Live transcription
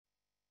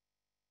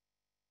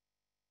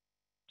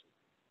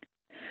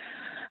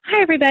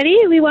Hi, everybody.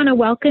 We want to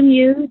welcome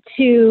you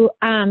to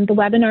the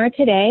webinar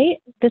today.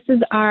 This is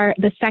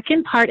the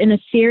second part in a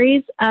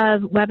series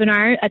of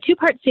webinars, a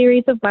two-part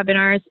series of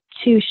webinars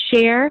to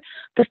share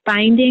the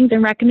findings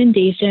and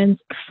recommendations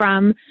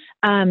from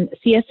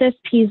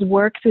CSSP's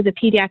work through the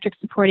Pediatric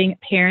Supporting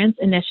Parents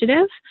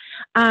Initiative.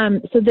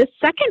 So this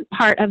second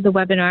part of the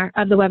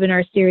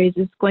webinar series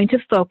is going to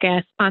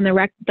focus on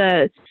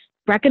the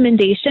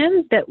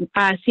recommendations that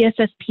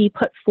CSSP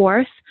put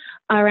forth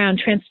around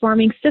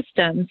transforming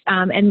systems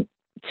and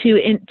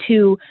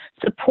to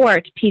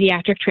support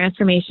pediatric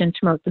transformation to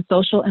promote the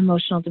social and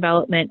emotional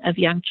development of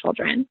young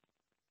children.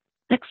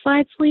 Next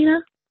slide, Selena.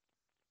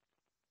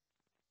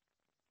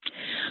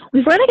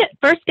 We want to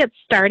first get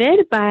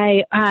started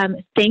by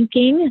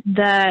thanking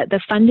the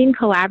Funding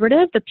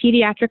Collaborative, the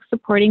Pediatric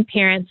Supporting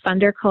Parents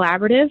Funder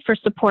Collaborative, for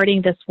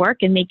supporting this work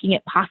and making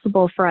it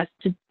possible for us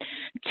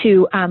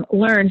to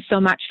learn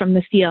so much from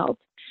the field.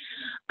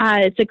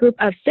 It's a group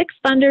of 6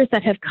 funders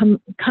that have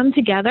come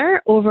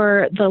together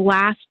over the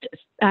last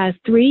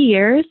 3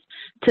 years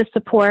to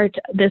support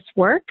this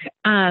work.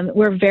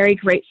 We're very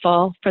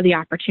grateful for the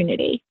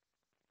opportunity.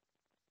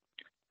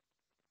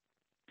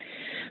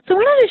 So I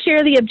wanted to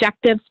share the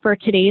objectives for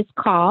today's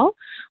call.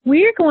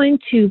 We're going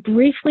to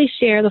briefly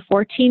share the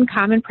 14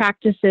 common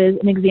practices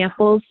and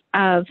examples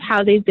of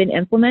how they've been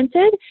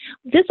implemented.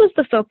 This was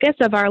the focus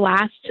of our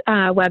last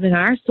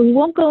webinar, so we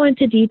won't go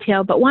into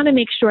detail, but want to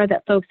make sure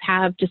that folks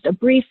have just a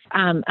brief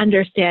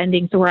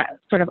understanding so we're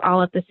sort of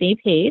all at the same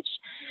page.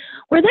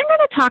 We're then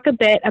going to talk a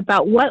bit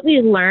about what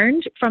we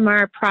learned from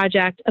our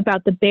project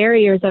about the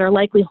barriers that are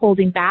likely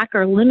holding back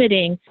or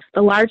limiting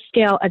the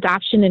large-scale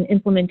adoption and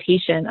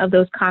implementation of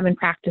those common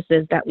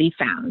practices that we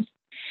found.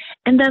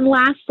 And then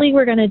lastly,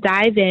 we're going to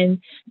dive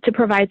in to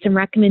provide some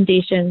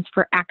recommendations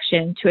for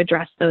action to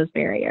address those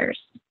barriers.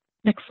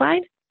 Next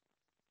slide.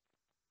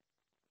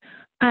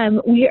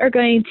 We are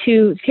going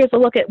to, here's a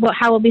look at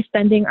how we'll be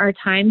spending our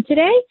time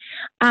today.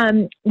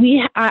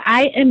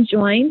 I am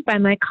joined by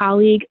my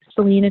colleague,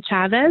 Selena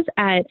Chavez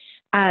at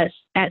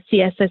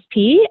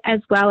CSSP, as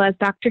well as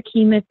Dr.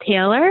 Kima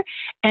Taylor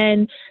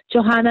and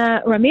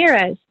Johanna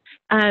Ramirez,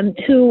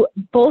 who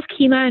both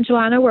Kima and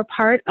Johanna were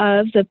part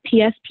of the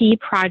PSP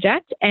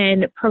project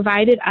and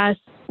provided us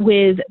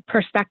with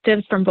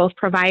perspectives from both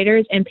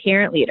providers and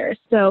parent leaders.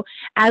 So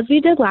as we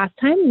did last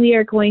time, we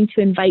are going to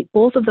invite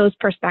both of those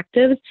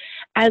perspectives,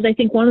 as I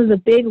think one of the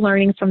big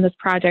learnings from this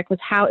project was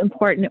how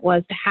important it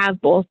was to have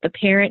both the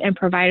parent and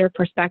provider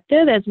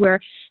perspective as we're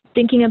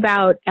thinking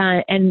about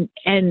and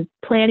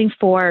planning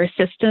for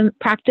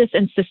practice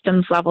and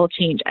systems level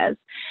changes.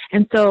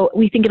 And so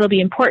we think it'll be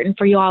important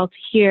for you all to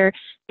hear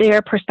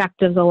their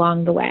perspectives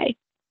along the way.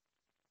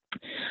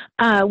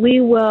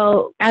 We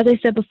will, as I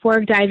said before,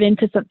 dive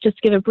into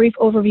just give a brief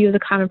overview of the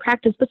common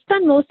practice, but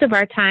spend most of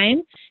our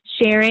time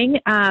sharing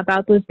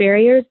about those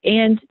barriers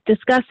and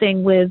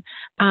discussing with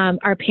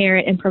our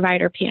parent and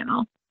provider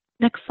panel.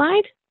 Next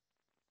slide.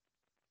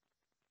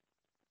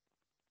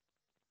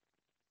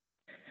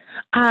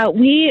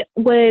 We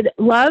would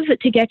love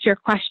to get your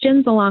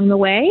questions along the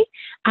way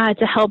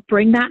to help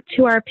bring that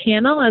to our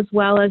panel, as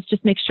well as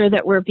just make sure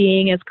that we're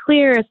being as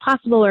clear as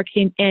possible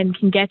and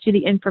can get you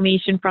the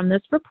information from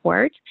this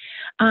report.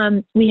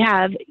 We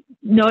have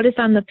notice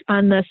on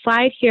the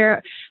slide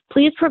here,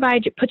 please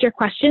put your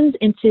questions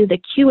into the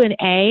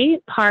Q&A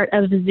part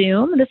of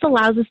Zoom. This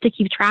allows us to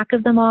keep track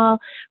of them all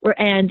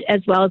and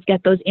as well as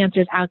get those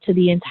answers out to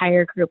the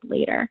entire group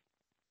later.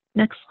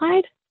 Next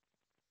slide.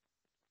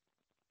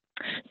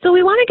 So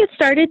we want to get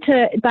started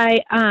by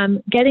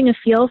getting a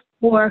feel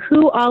for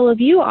who all of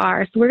you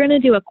are. So we're going to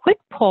do a quick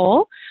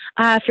poll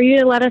for you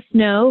to let us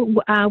know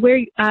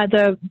where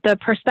the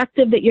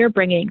perspective that you're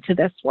bringing to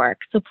this work.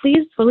 So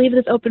please, we'll leave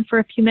this open for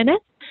a few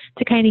minutes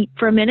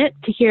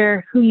to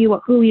hear who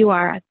you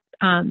are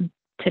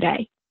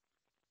today.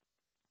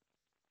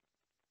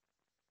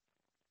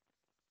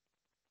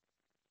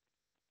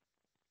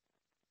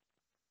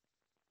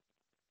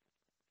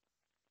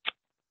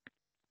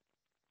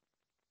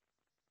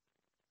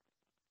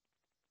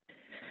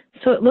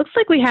 So it looks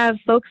like we have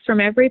folks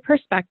from every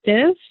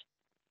perspective,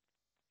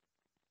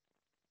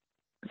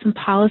 some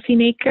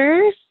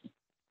policymakers,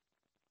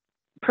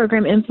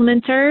 program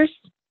implementers,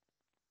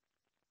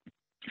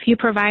 a few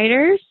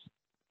providers.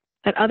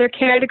 That other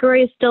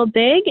category is still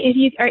big. If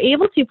you are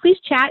able to, please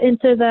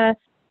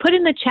put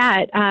in the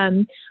chat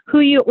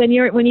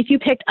if you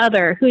picked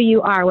other, who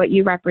you are, what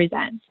you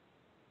represent.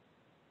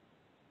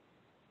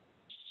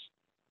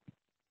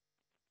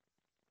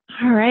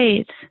 All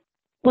right.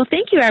 Well,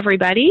 thank you,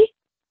 everybody.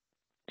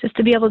 Just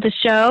to be able to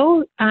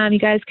show, you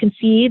guys can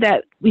see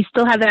that we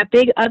still have that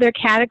big other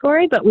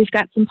category, but we've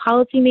got some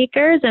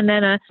policymakers and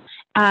then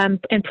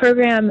and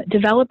program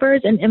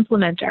developers and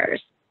implementers.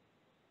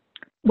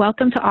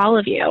 Welcome to all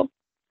of you.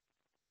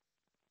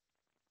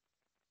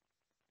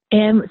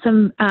 And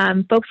some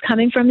folks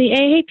coming from the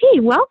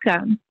AAP,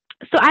 welcome.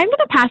 So I'm going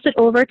to pass it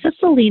over to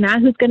Selena,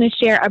 who's going to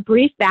share a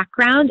brief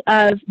background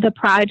of the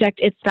project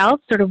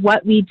itself, sort of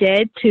what we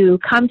did to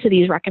come to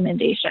these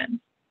recommendations.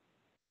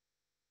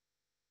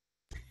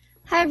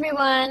 Hi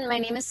everyone, my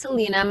name is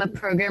Selena. I'm a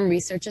program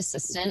research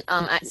assistant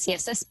at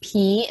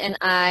CSSP, and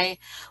I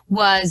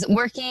was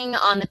working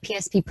on the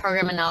PSP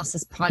program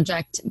analysis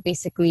project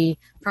basically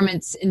from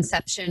its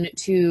inception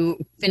to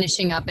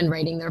finishing up and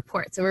writing the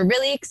report. So we're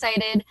really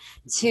excited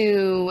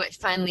to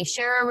finally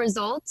share our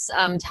results,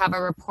 to have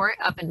our report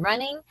up and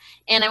running,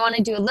 and I want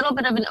to do a little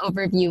bit of an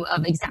overview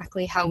of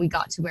exactly how we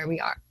got to where we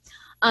are.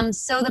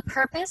 So the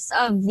purpose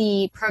of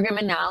the program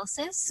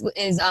analysis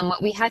is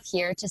what we have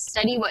here to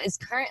study what is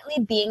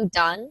currently being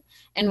done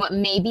and what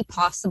may be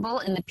possible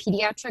in the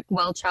pediatric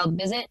well child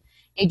visit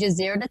ages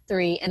 0 to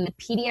 3 in the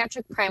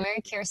pediatric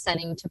primary care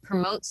setting to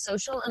promote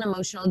social and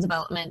emotional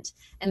development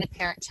in the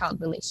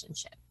parent-child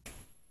relationship.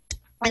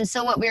 And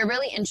so what we were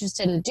really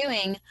interested in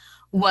doing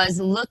was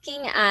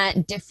looking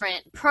at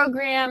different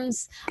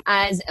programs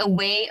as a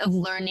way of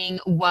learning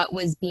what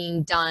was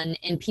being done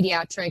in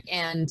pediatric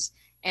and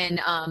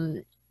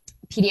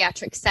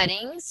pediatric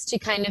settings to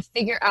kind of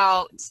figure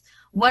out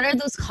what are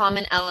those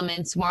common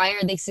elements, why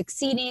are they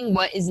succeeding,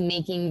 why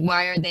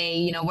are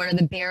they, what are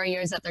the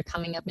barriers that they're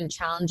coming up and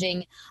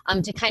challenging,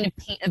 to kind of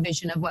paint a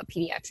vision of what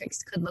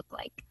pediatrics could look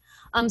like.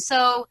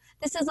 So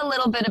this is a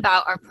little bit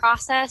about our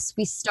process.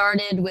 We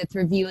started with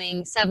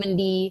reviewing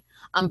 70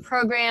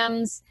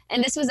 programs,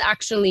 and this was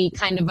actually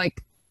kind of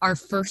like our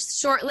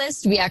first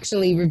shortlist. We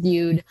actually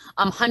reviewed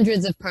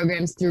hundreds of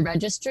programs through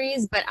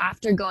registries, but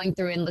after going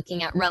through and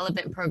looking at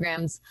relevant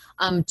programs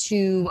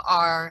to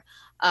our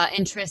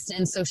interest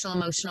in social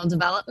emotional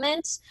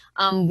development,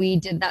 we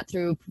did that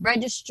through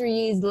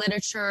registries,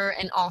 literature,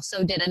 and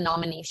also did a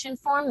nomination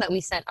form that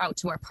we sent out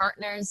to our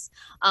partners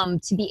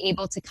to be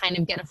able to kind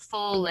of get a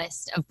full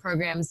list of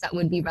programs that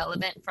would be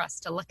relevant for us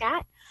to look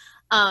at.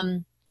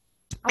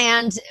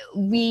 And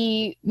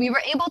we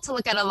were able to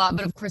look at a lot,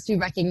 but of course we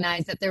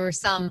recognized that there were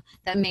some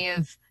that may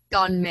have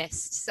gone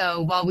missed.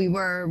 So while we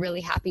were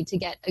really happy to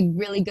get a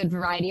really good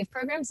variety of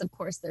programs, of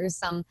course there's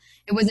some,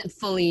 it wasn't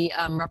fully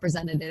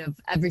representative of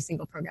every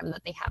single program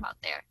that they have out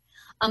there.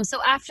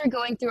 So after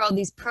going through all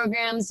these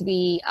programs,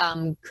 we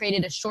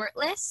created a short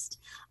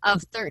list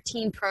of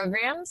 13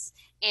 programs,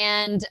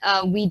 and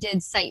we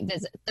did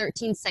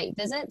 13 site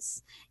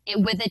visits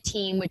with a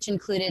team, which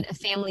included a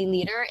family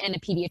leader and a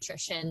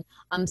pediatrician.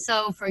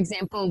 So for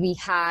example, we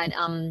had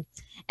an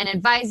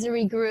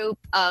advisory group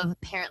of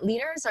parent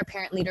leaders, our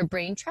Parent Leader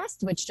Brain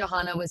Trust, which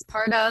Johanna was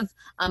part of,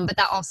 but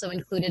that also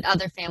included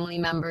other family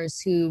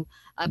members who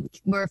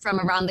were from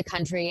around the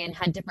country and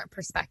had different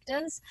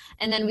perspectives.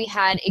 And then we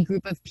had a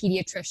group of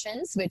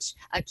pediatricians, which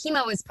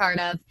Kima was part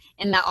of,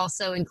 and that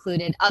also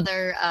included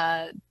other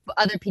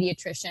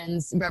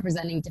pediatricians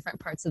representing different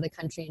parts of the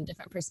country and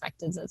different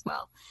perspectives as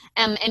well.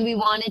 And we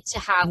wanted to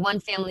have one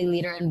family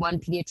leader and one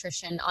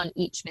pediatrician on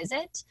each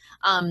visit.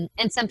 And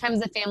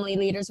sometimes the family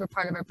leaders were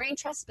part of our brain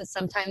trust, but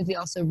sometimes we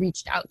also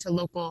reached out to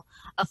local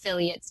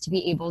affiliates to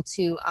be able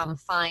to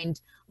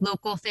find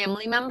local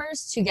family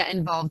members to get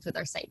involved with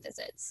our site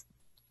visits.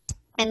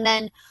 And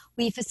then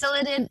we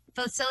facilitated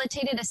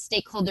a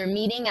stakeholder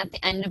meeting at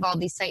the end of all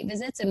these site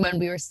visits, and when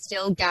we were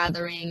still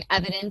gathering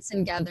evidence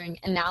and gathering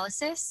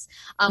analysis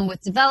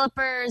with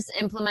developers,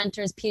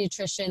 implementers,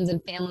 pediatricians,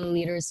 and family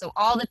leaders. So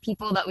all the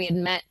people that we had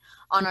met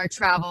on our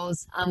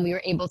travels, we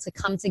were able to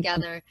come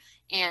together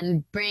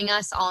and bring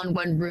us all in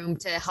one room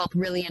to help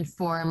really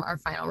inform our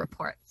final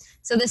report.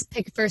 So this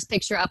first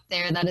picture up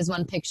there, that is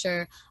one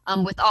picture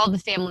with all the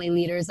family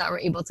leaders that were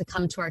able to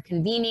come to our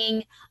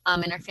convening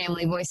and our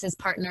Family Voices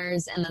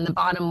partners. And then the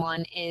bottom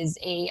one is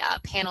a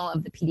panel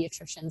of the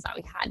pediatricians that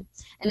we had.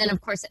 And then of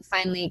course it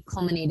finally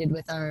culminated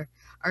with our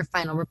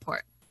final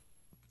report.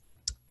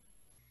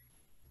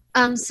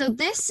 So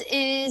this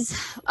is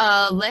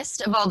a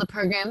list of all the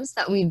programs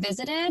that we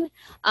visited.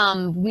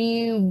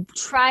 We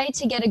tried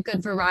to get a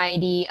good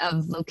variety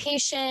of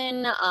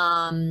location,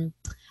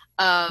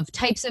 of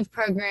types of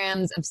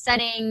programs, of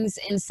settings.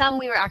 In some,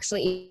 we were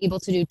actually able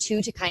to do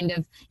 2 to kind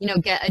of,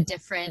 get a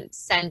different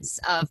sense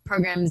of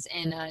programs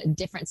in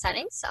different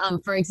settings.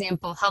 For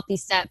example, Healthy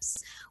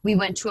Steps, we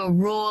went to a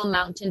rural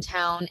mountain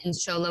town in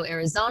Show Low,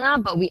 Arizona,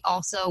 but we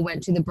also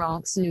went to the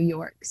Bronx, New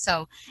York.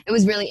 So it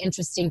was really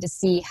interesting to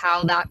see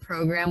how that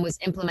program was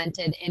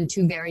implemented in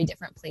 2 very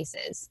different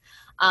places.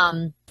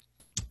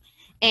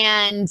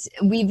 And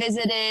we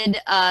visited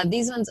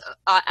these ones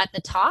at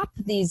the top,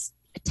 these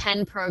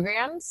 10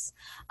 programs,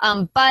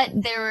 but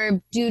there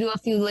were, due to a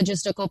few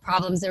logistical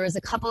problems, there was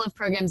a couple of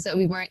programs that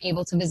we weren't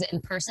able to visit in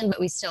person, but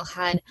we still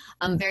had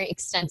very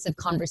extensive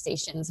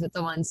conversations with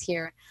the ones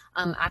here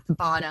at the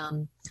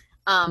bottom.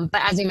 But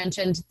as we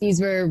mentioned,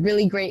 these were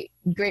really great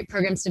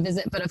programs to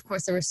visit, but of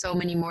course there were so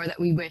many more that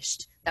we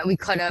wished that we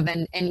could have,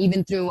 and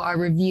even through our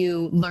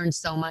review learned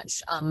so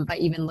much by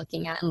even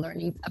looking at and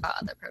learning about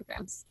other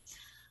programs.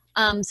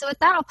 So with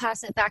that, I'll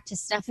pass it back to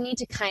Stephanie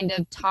to kind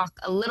of talk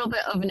a little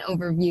bit of an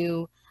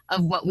overview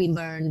of what we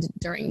learned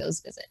during those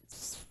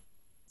visits.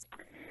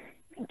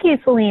 Thank you,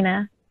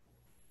 Selena.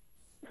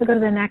 So go to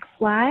the next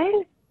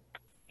slide.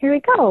 Here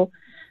we go.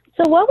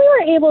 So what we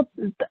were able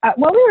to,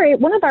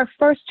 one of our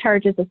first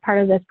charges as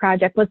part of this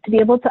project was to be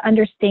able to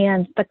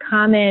understand the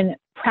common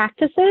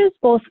practices,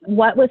 both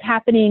what was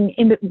happening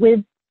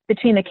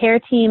between the care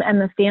team and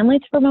the family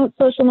to promote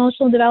social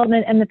emotional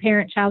development and the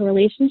parent-child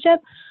relationship,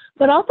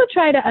 but also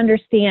try to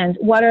understand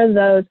what are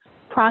those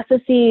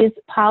processes,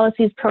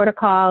 policies,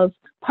 protocols,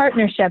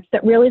 partnerships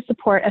that really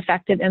support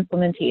effective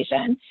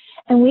implementation.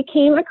 And we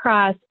came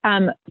across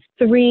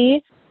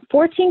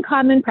 14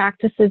 common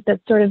practices that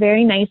sort of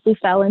very nicely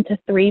fell into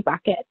 3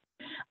 buckets.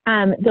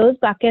 Those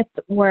buckets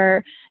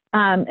were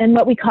in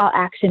what we call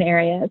action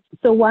areas.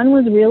 So one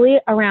was really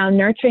around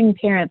nurturing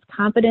parents'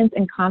 competence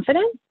and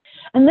confidence.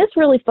 And this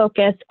really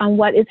focused on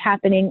what is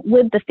happening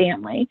with the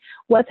family,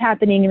 what's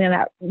happening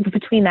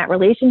between that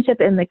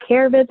relationship in the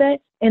care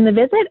visit,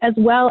 as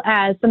well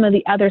as some of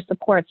the other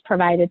supports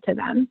provided to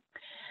them.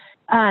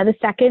 The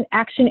second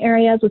action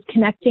areas was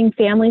connecting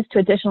families to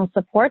additional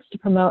supports to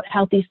promote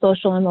healthy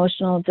social and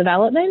emotional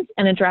development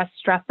and address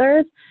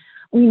stressors.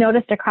 We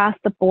noticed across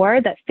the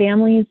board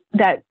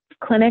that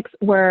clinics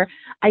were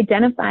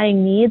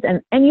identifying needs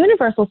and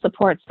universal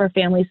supports for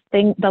families,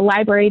 the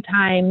library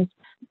times,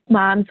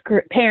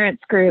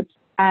 parents groups,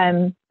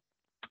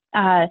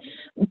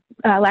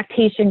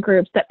 lactation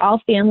groups that all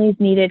families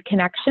needed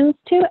connections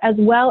to, as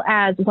well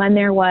as when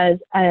there was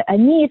a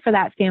need for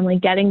that family,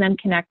 getting them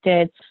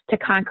connected to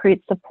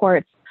concrete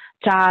supports,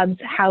 jobs,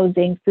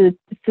 housing, food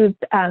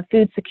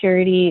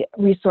security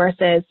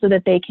resources so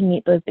that they can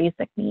meet those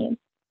basic needs.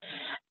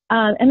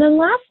 And then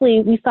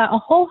lastly, we saw a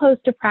whole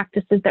host of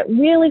practices that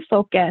really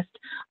focused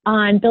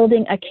on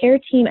building a care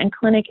team and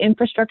clinic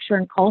infrastructure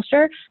and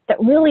culture that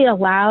really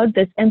allowed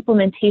this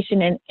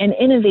implementation and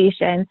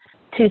innovation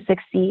to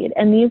succeed.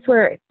 And these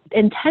were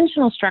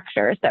intentional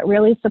structures that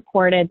really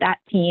supported that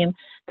team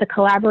to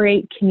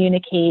collaborate,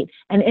 communicate,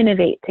 and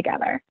innovate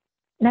together.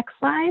 Next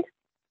slide.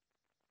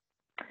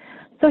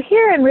 So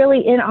here and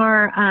really in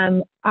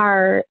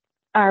our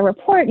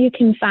report, you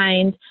can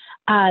find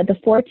the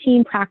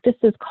 14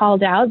 practices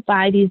called out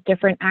by these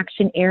different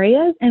action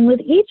areas. And with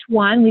each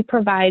one, we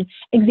provide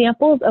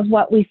examples of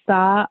what we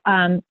saw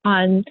on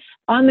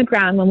the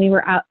ground when we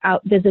were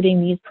out visiting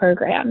these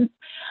programs.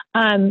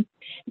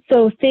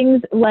 So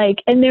things like,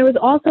 and there was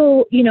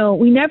also,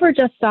 we never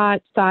just saw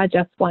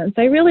just one.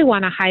 So I really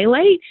want to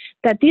highlight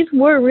that these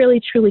were really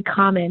truly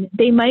common.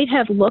 They might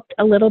have looked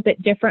a little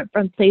bit different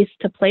from place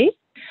to place,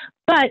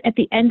 but at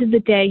the end of the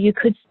day, you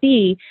could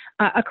see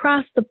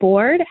across the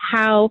board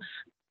how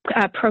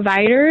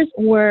providers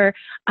were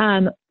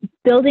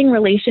building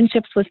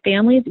relationships with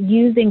families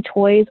using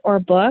toys or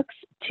books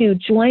to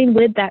join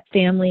with that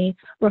family,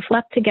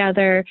 reflect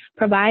together,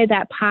 provide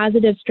that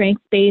positive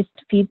strength-based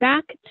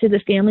feedback to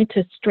the family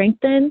to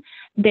strengthen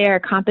their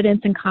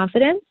competence and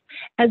confidence,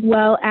 as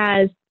well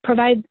as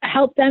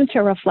help them to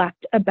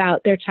reflect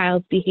about their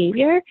child's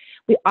behavior.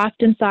 We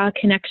often saw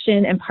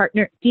connection and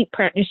deep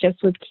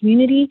partnerships with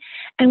community,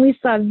 and we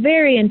saw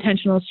very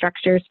intentional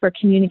structures for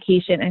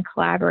communication and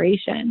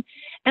collaboration.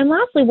 And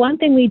lastly, one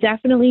thing we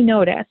definitely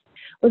noticed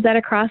was that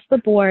across the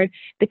board,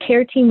 the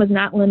care team was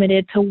not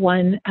limited to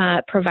one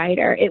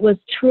provider. It was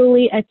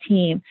truly a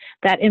team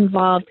that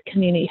involved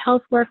community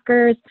health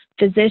workers,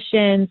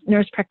 physicians,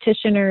 nurse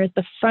practitioners,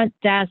 the front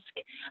desk,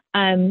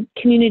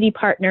 community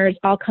partners,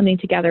 all coming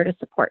together to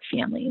support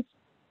families.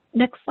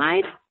 Next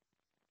slide.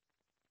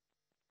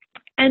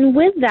 And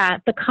with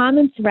that, the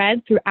common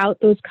thread throughout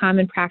those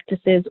common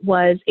practices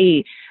was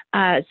a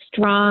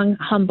strong,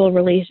 humble,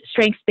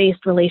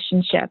 strengths-based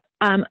relationship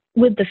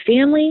with the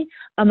family,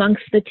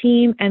 amongst the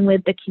team, and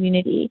with the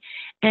community.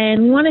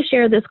 And we want to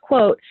share this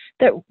quote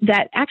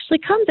that actually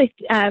comes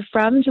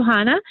from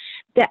Johanna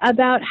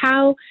about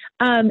how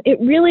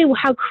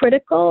how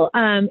critical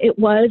it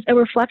was, a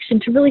reflection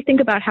to really think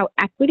about how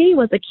equity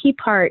was a key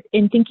part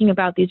in thinking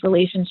about these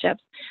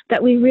relationships,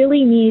 that we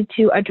really need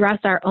to address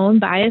our own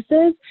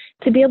biases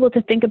to be able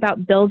to think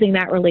about building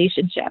that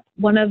relationship.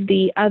 One of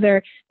the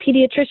other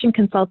pediatrician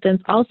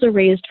consultants also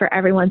raised for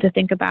everyone to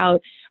think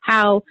about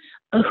how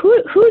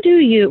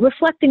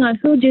reflecting on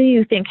who do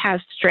you think has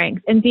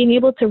strength, and being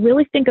able to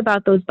really think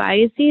about those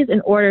biases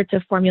in order to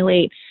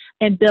formulate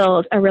and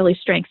build a really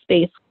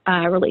strengths-based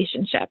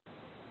relationship.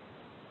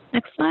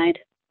 Next slide.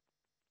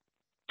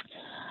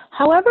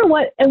 However,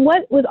 what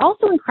was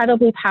also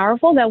incredibly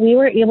powerful that we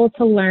were able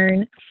to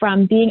learn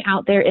from being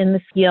out there in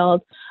the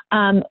field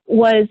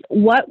was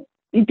what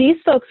these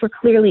folks were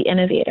clearly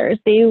innovators.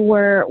 They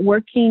were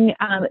working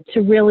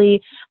to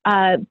really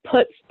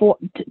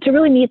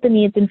meet the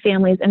needs in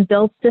families and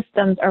build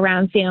systems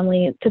around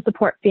families to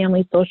support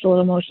family social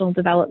and emotional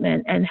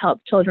development and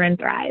help children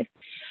thrive.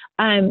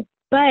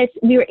 But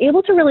we were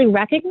able to really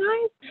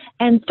recognize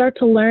and start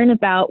to learn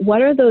about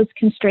what are those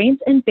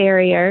constraints and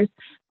barriers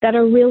that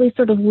are really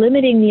sort of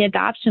limiting the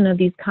adoption of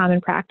these common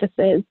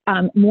practices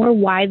more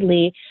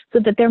widely so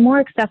that they're more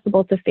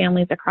accessible to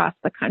families across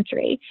the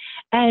country.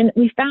 And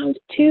we found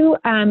 2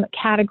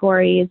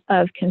 categories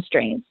of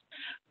constraints.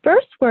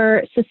 First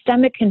were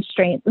systemic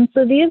constraints. And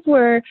so these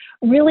were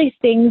really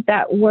things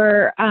that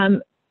were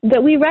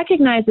that we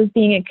recognize as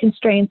being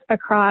constraints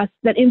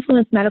that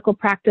influence medical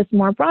practice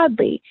more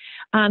broadly.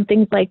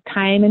 Things like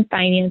time and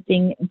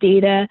financing,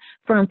 data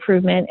for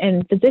improvement,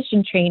 and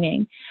physician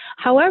training.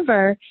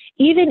 However,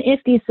 even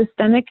if these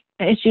systemic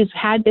issues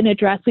had been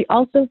addressed, we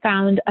also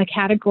found a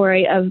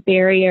category of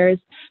barriers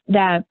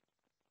that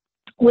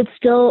would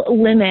still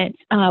limit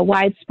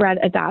widespread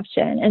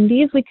adoption. And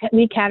these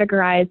we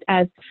categorize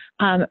as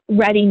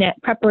readiness,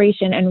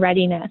 preparation and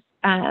readiness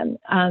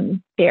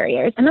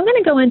barriers. And I'm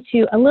going to go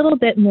into a little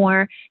bit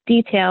more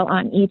detail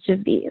on each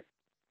of these.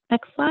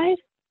 Next slide.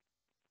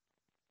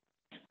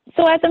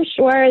 So as I'm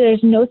sure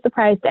there's no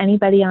surprise to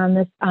anybody on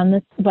this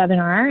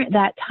webinar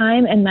that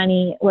time and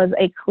money was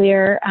a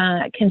clear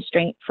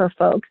constraint for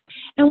folks.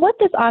 And what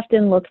this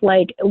often looked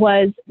like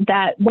was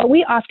that what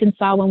we often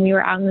saw when we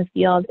were out in the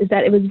field is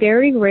that it was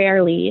very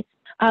rarely,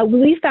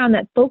 we found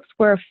that folks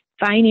were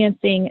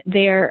financing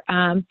their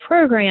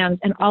programs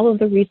and all of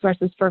the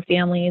resources for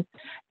families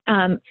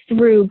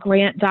through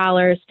grant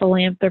dollars,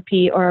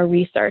 philanthropy, or a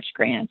research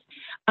grant.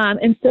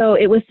 And so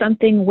it was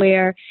something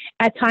where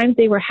at times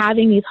they were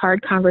having these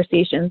hard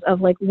conversations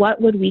of like,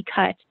 what would we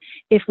cut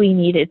if we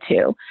needed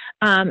to,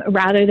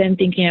 rather than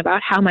thinking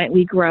about how might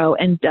we grow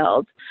and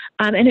build.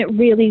 And it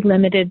really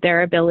limited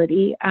their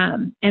ability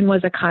and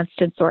was a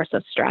constant source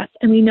of stress.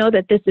 And we know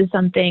that this is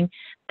something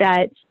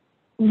that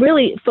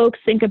really folks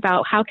think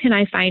about, how can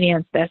I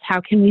finance this?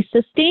 How can we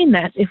sustain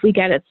this if we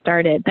get it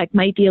started? That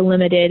might be a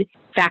limited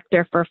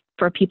factor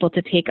for people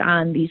to take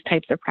on these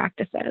types of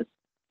practices.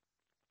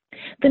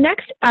 The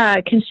next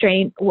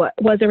constraint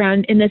was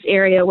around, in this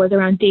area, was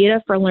around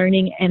data for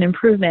learning and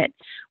improvement.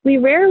 We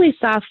rarely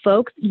saw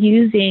folks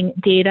using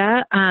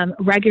data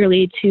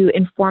regularly to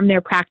inform their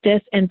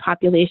practice and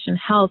population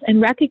health, and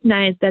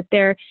recognize that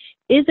there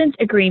isn't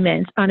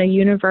agreement on a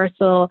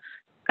universal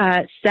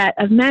set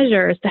of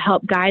measures to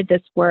help guide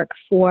this work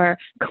for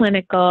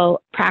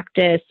clinical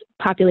practice,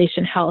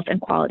 population health,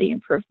 and quality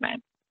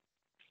improvement.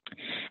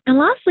 And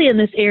lastly, in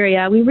this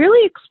area, we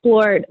really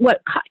explored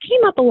what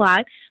came up a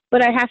lot,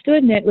 but I have to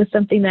admit was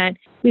something that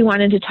we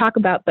wanted to talk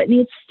about, but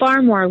needs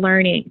far more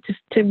learning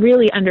to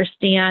really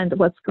understand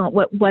what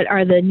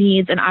are the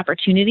needs and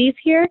opportunities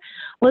here,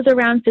 was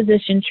around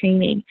physician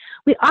training.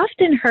 We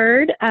often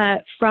heard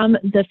from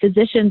the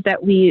physicians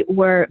that we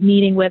were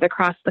meeting with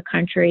across the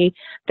country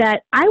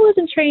that I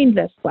wasn't trained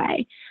this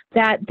way,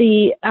 that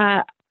the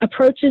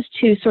approaches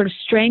to sort of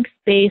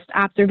strengths-based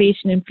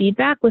observation and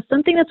feedback was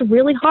something that's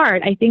really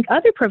hard. I think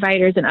other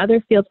providers in other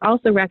fields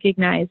also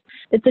recognize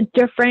it's a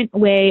different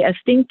way of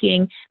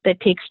thinking that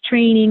takes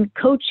training,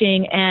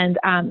 coaching, and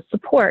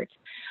support.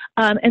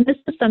 And this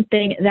is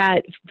something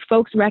that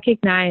folks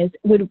recognize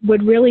would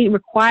really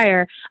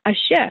require a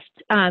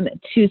shift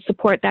to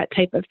support that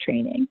type of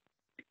training.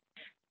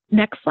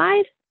 Next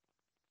slide.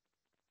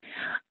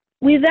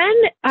 We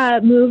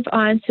then moved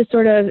on to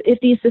sort of, if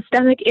these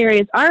systemic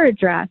areas are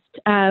addressed,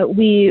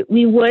 we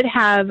would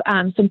have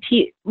some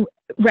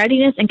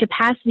readiness and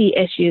capacity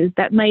issues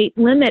that might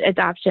limit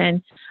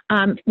adoption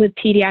with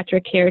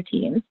pediatric care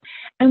teams.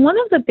 And one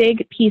of the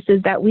big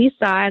pieces that we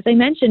saw, as I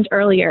mentioned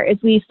earlier, is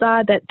we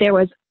saw that there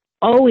was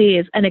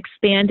always an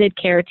expanded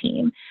care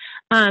team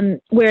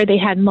where they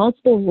had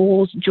multiple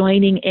roles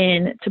joining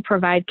in to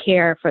provide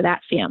care for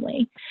that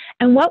family.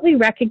 And what we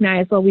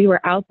recognized while we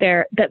were out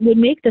there that would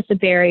make this a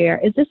barrier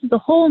is this is a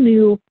whole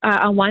new,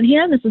 on one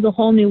hand, this is a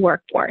whole new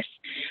workforce.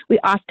 We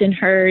often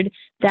heard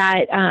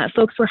that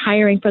folks were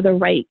hiring for the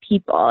right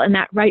people, and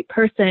that right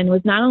person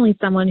was not only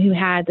someone who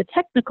had the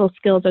technical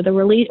skills or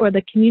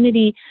the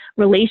community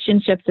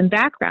relationships and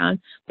background,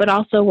 but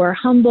also were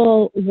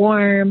humble,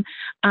 warm,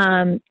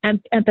 and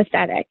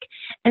empathetic.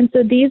 And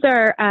so these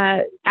are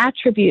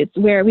attributes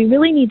where we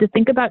really need to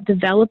think about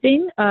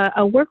developing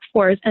a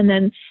workforce and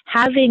then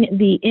having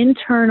the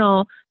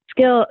internal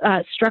skill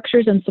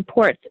structures and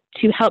supports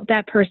to help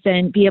that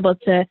person be able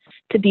to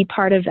be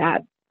part of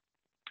that.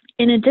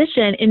 In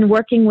addition, in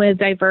working with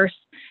diverse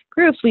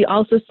groups, we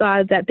also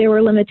saw that there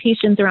were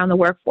limitations around the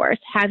workforce.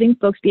 Having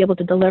folks be able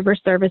to deliver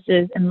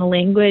services in the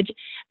language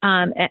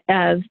of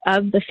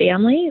the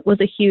family was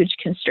a huge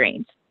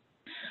constraint.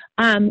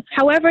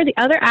 However, the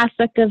other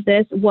aspect of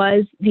this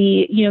was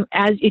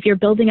as if you're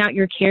building out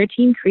your care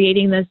team,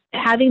 creating this,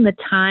 having the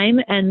time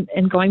and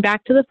going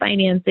back to the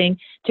financing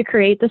to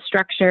create the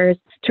structures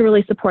to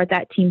really support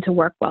that team to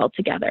work well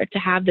together, to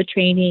have the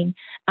training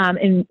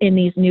in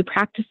these new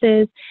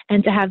practices,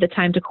 and to have the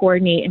time to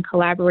coordinate and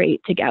collaborate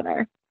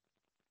together.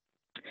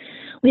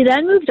 We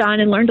then moved on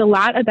and learned a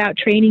lot about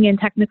training and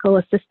technical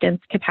assistance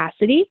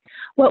capacity.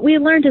 What we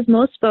learned is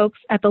most folks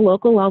at the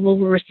local level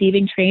were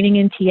receiving training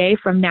in TA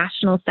from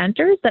national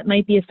centers that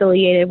might be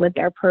affiliated with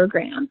their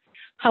program.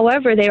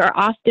 However, they are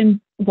often,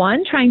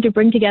 one, trying to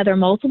bring together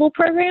multiple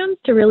programs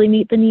to really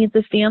meet the needs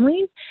of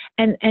families,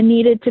 and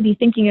needed to be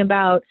thinking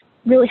about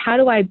really how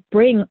do I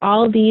bring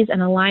all of these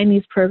and align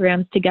these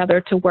programs together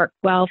to work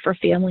well for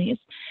families.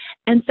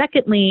 And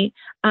secondly,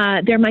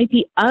 there might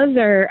be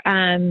other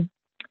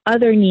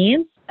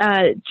needs,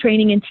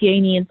 training and TA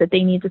needs that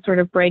they need to sort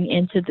of bring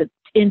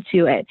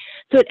into it.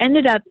 So it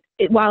ended up,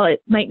 while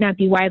it might not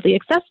be widely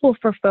accessible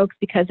for folks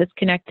because it's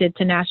connected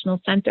to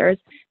national centers,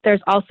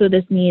 there's also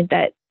this need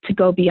to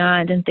go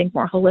beyond and think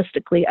more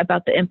holistically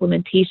about the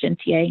implementation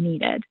TA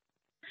needed.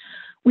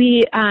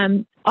 We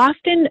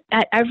often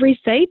at every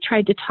site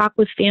tried to talk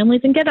with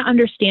families and get an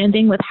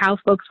understanding with how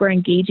folks were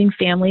engaging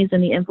families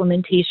in the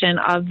implementation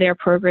of their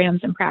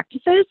programs and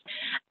practices,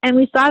 and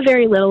we saw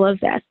very little of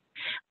this.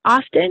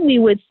 Often we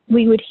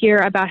would hear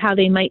about how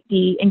they might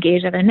be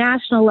engaged at a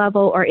national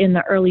level or in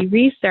the early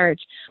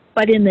research,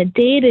 but in the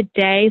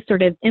day-to-day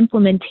sort of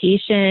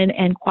implementation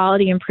and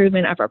quality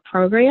improvement of our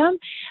program,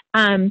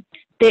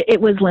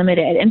 it was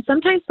limited. And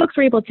sometimes folks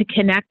were able to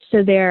connect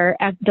to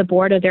the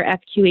board of their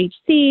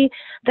FQHC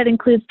that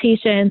includes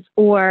patients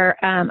or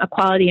a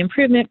quality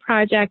improvement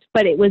project,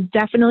 but it was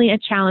definitely a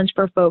challenge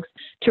for folks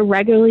to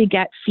regularly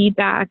get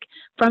feedback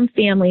from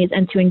families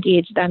and to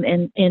engage them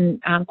in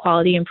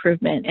quality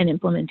improvement and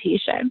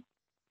implementation.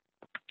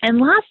 And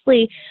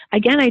lastly,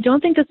 again, I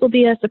don't think this will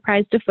be a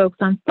surprise to folks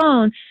on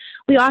phone.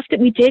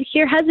 We did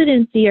hear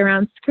hesitancy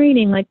around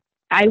screening, like,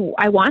 I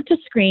want to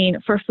screen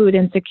for food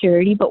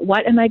insecurity, but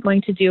what am I going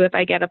to do if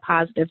I get a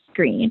positive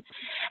screen?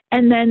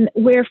 And then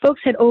where folks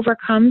had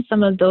overcome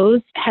some of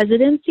those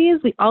hesitancies,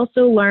 we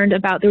also learned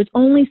about there was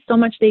only so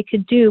much they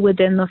could do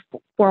within the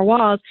four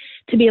walls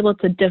to be able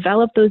to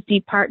develop those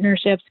deep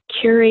partnerships,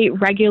 curate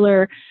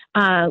regular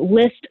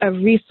list of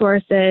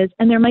resources,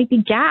 and there might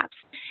be gaps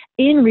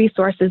in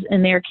resources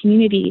in their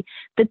community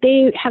that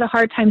they had a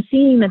hard time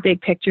seeing the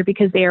big picture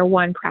because they are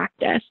one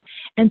practice.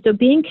 And so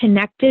being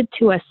connected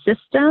to a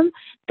system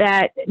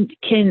that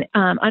can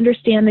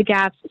understand the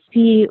gaps,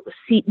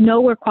 know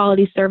where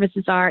quality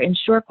services are,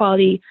 ensure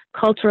quality,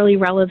 culturally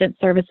relevant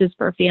services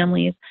for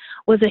families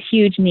was a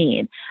huge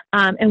need,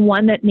 and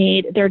one that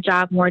made their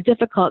job more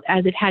difficult,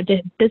 as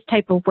this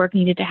type of work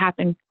needed to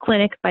happen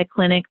clinic by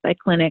clinic by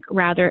clinic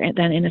rather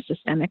than in a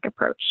systemic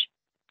approach.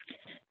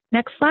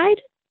 Next slide.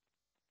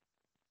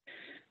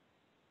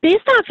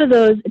 Based off of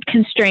those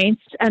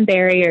constraints and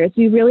barriers,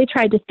 we really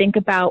tried to think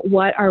about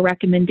what our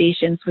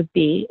recommendations would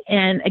be.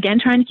 And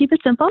again, trying to keep it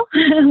simple,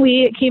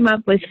 we came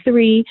up with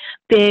 3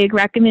 big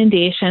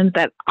recommendations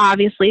that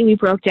obviously we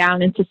broke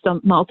down into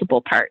some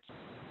multiple parts.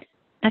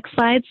 Next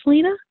slide,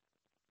 Selena.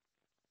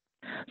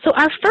 So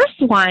our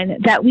first one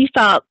that we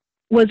felt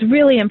was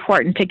really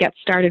important to get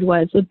started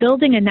was with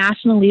building a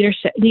national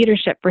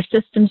leadership for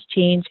systems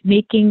change,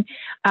 making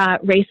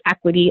race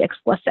equity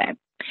explicit.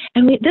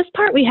 And this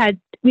part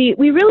we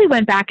really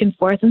went back and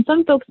forth, and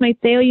some folks might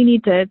say, oh, you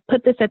need to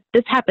put this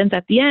happens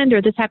at the end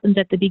or this happens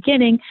at the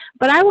beginning.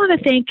 But I want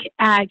to thank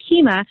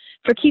Kima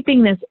for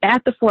keeping this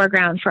at the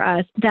foreground for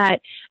us,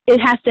 that it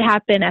has to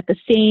happen at the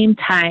same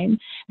time,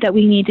 that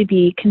we need to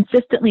be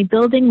consistently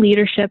building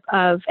leadership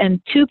of,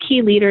 and 2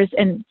 key leaders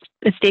and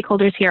the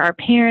stakeholders here are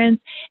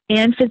parents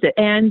and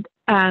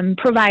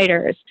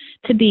providers,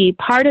 to be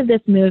part of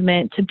this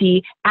movement, to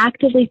be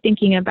actively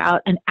thinking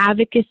about an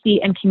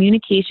advocacy and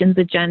communications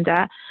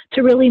agenda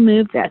to really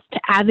move this, to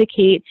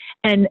advocate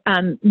and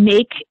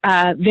make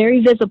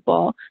very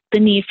visible the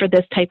need for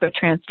this type of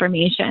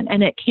transformation.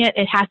 And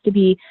it has to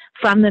be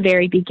from the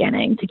very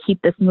beginning to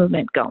keep this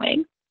movement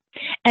going.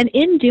 And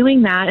in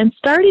doing that, and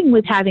starting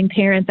with having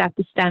parents at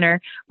the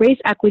center, race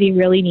equity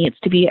really needs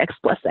to be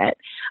explicit.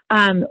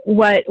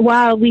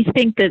 While we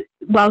think that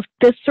while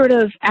this sort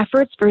of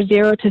efforts for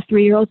 0 to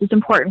 3-year-olds is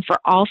important for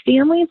all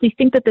families, we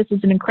think that this is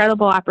an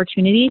incredible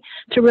opportunity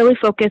to really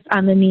focus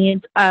on the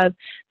needs of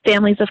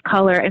families of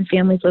color and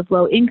families with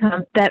low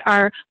income that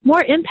are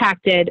more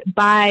impacted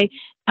by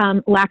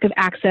lack of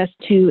access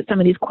to some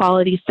of these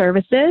quality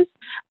services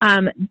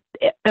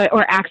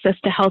or access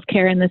to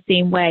healthcare in the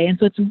same way. And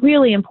so it's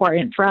really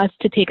important for us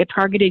to take a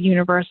targeted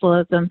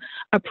universalism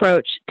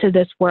approach to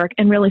this work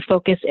and really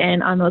focus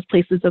in on those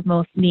places of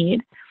most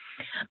need.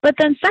 But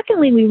then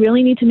secondly, we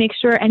really need to make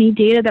sure any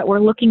data that we're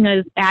looking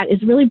at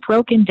is really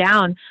broken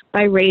down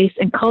by race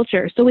and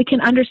culture so we can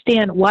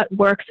understand what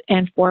works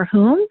and for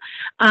whom,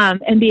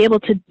 and be able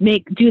to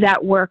do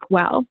that work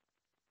well.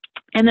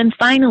 And then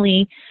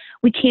finally,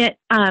 we can't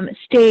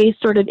stay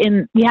sort of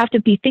we have to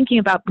be thinking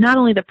about not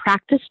only the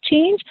practice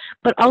change,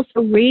 but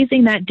also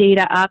raising that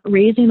data up,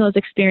 raising those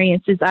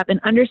experiences up, and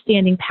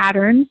understanding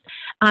patterns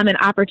and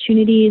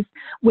opportunities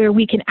where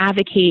we can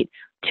advocate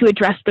to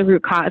address the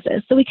root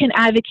causes. So we can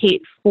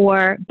advocate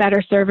for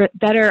better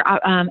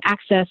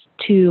access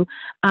to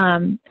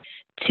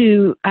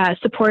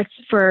supports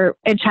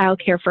and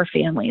childcare for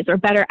families, or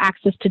better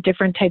access to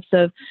different types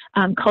of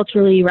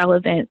culturally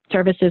relevant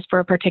services for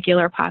a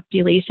particular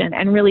population,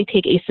 and really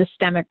take a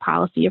systemic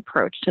policy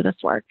approach to this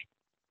work.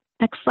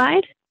 Next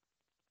slide.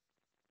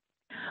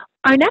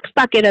 Our next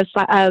bucket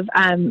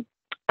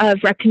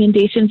of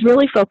recommendations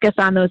really focus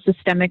on those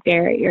systemic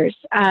barriers.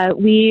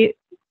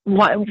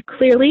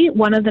 Clearly,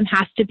 one of them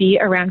has to be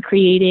around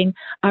creating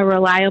a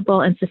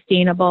reliable and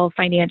sustainable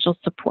financial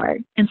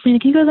support. And Selena,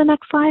 can you go to the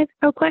next slide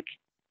real quick?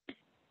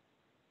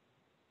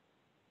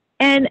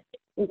 And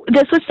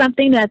this was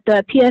something that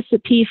the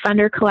PSP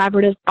Funder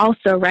Collaborative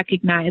also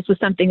recognized was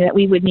something that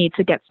we would need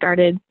to get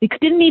started. We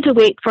didn't need to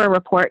wait for a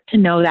report to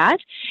know that.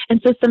 And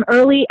so some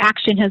early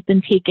action has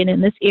been taken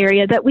in this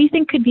area that we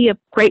think could be a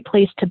great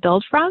place to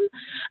build from.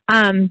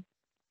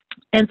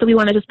 And so we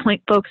want to just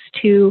point folks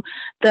to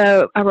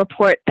a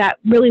report that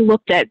really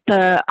looked at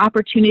the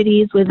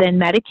opportunities within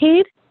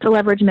Medicaid to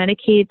leverage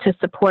Medicaid to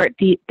support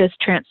this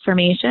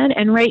transformation.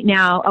 And right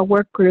now, a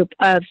work group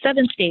of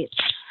 7 states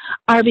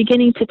are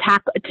beginning to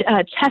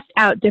test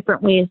out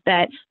different ways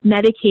that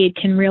Medicaid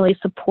can really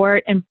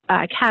support and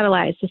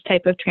catalyze this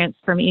type of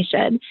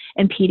transformation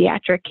in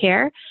pediatric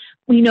care.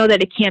 We know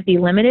that it can't be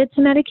limited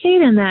to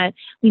Medicaid and that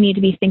we need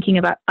to be thinking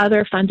about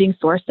other funding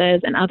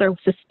sources and other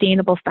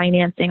sustainable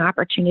financing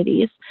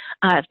opportunities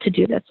to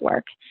do this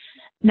work.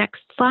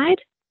 Next slide.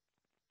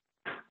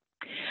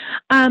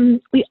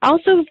 We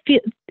also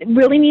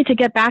really need to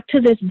get back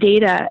to this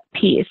data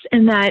piece,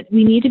 and that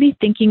we need to be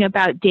thinking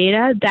about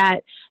data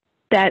that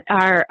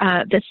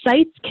the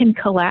sites can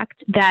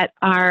collect that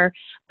are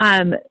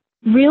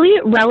really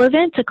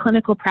relevant to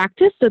clinical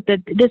practice, so that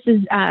this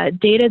is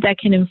data that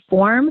can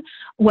inform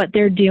what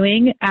they're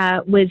doing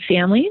with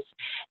families.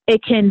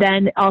 It can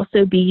then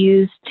also be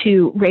used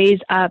to raise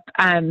up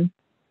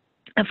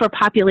for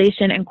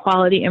population and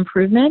quality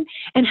improvement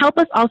and help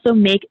us also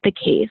make the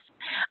case.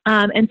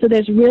 And so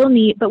there's real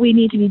need, but we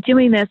need to be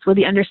doing this with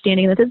the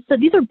understanding that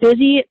these are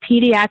busy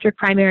pediatric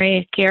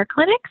primary care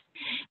clinics,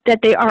 that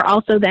they are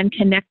also then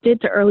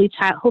connected to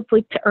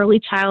hopefully to early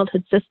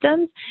childhood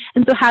systems.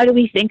 And so how do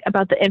we think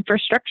about the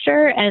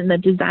infrastructure and the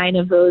design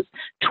of those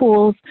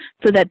tools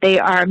so that they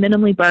are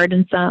minimally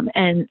burdensome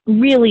and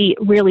really,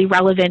 really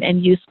relevant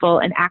and useful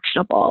and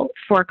actionable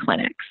for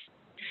clinics?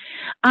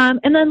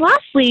 And then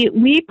lastly,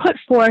 we put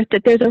forth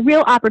that there's a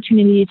real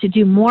opportunity to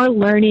do more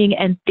learning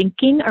and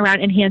thinking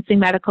around enhancing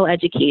medical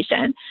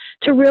education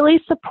to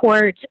really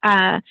support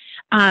the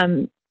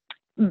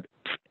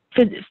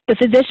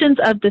physicians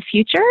of the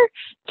future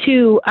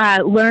to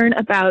learn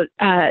about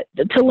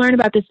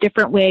this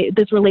different way,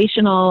 this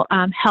relational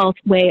health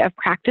way of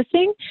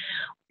practicing.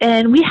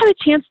 And we had a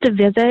chance to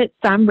visit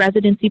some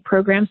residency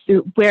programs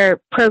where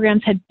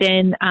programs had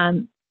been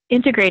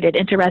integrated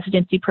into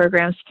residency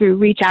programs through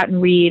Reach Out and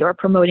Read or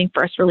promoting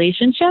first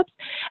relationships.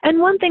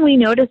 And one thing we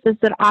noticed is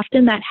that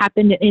often that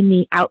happened in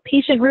the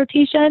outpatient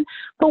rotation,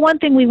 but one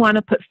thing we want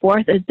to put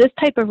forth is this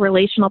type of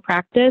relational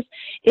practice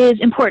is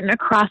important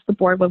across the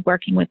board with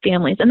working with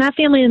families. And that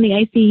family in the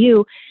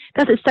ICU,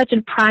 that is such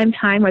a prime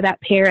time where that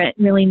parent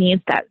really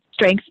needs that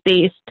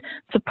strengths-based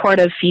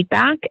supportive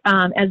feedback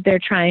as they're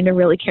trying to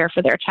really care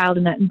for their child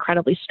in that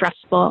incredibly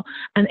stressful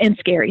and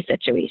scary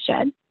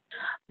situation.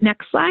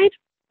 Next slide.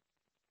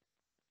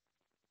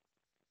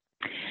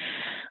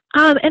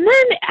 And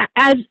then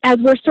as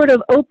we're sort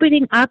of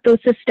opening up those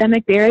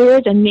systemic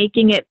barriers and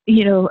making it,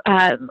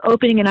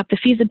 opening up the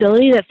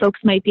feasibility that folks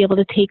might be able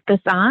to take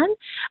this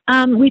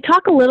on, we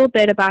talk a little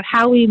bit about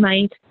how we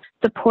might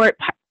support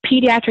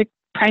pediatric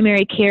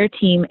primary care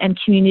team and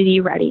community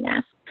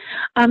readiness.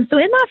 So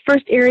in that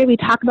first area, we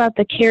talk about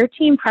the care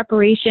team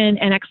preparation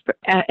and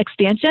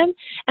expansion.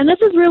 And this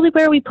is really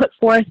where we put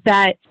forth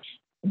that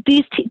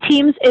these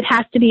teams, it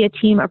has to be a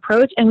team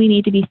approach, and we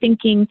need to be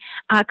thinking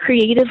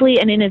creatively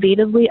and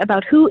innovatively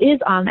about who is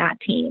on that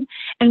team.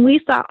 And we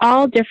saw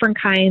all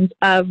different kinds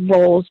of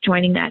roles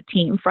joining that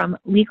team, from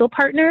legal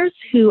partners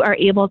who are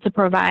able to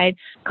provide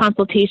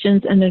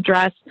consultations and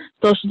address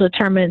social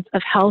determinants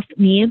of health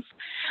needs,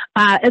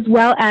 as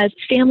well as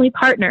family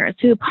partners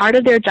who part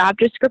of their job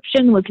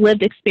description was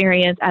lived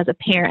experience as a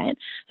parent,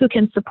 who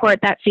can support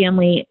that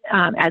family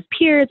as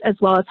peers, as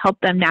well as help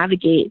them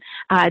navigate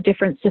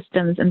different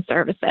systems and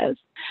services.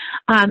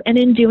 And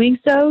in doing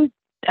so,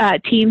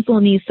 teams will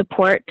need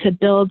support to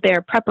build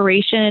their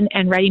preparation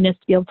and readiness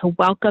to be able to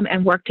welcome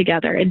and work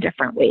together in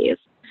different ways.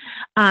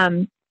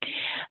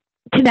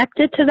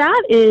 Connected to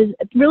that is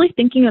really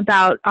thinking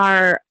about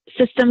our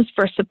systems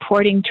for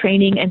supporting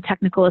training and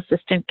technical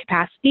assistant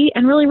capacity,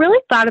 and really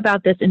thought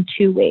about this in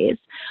 2 ways.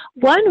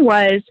 One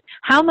was,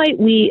 how might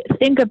we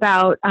think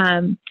about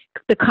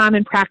the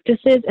common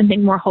practices and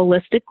think more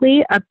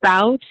holistically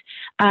about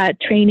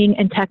training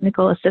and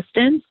technical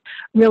assistance,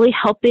 really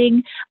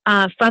helping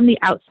from the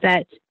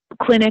outset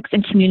clinics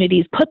and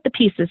communities put the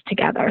pieces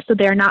together so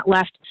they're not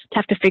left to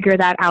have to figure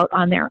that out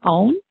on their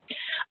own.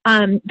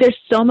 There's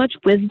so much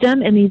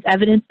wisdom in these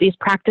evidence-based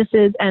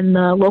practices and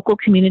the local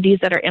communities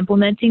that are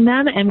implementing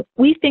them, and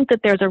we think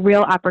that there's a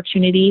real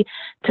opportunity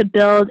to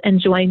build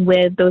and join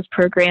with those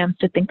programs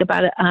to think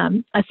about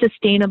a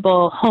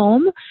sustainable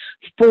home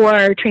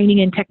for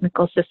training and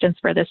technical assistance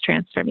for this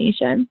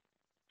transformation.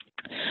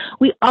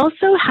 We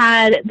also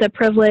had the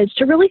privilege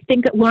to really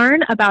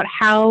learn about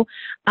how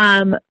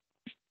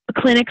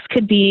clinics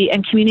could be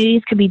and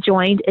communities could be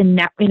joined in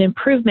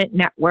improvement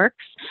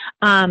networks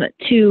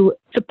to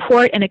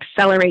support and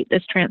accelerate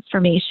this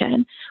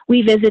transformation.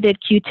 We visited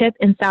Q-TIP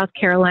in South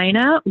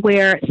Carolina,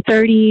 where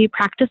 30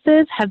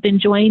 practices have been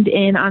joined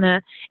in on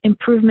an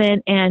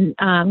improvement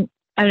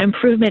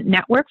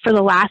network for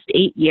the last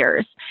 8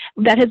 years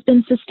that has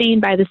been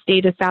sustained by the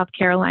state of South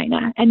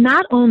Carolina. And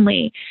not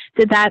only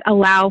did that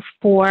allow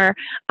for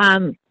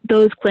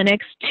those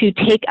clinics to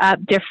take up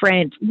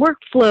different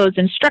workflows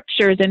and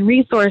structures and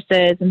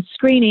resources and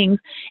screenings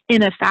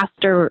in a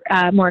faster,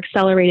 more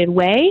accelerated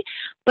way,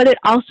 but it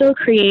also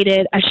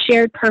created a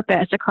shared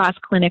purpose across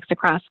clinics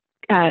across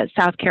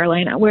South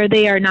Carolina, where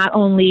they are not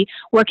only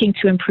working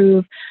to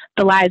improve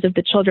the lives of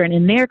the children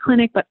in their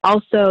clinic, but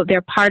also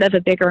they're part of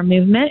a bigger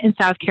movement in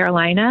South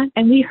Carolina.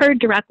 And we heard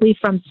directly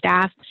from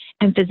staff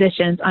and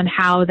physicians on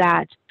how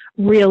that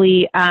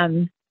really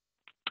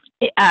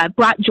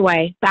brought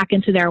joy back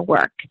into their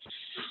work.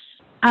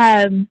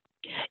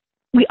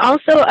 We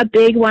also, a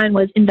big one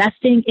was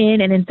investing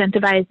in and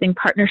incentivizing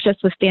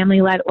partnerships with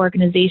family-led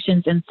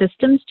organizations and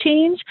systems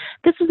change.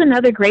 This is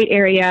another great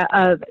area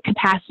of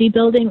capacity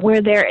building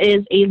where there is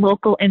a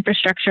local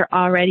infrastructure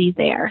already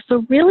there.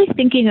 So really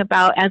thinking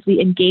about, as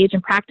we engage in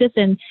practice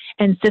and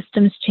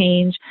systems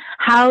change,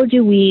 how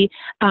do we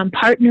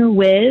partner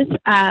with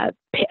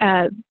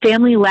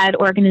family-led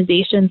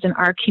organizations in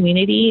our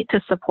community to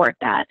support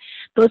that.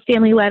 Those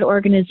family-led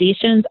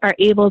organizations are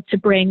able to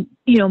bring,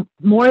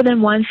 more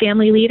than one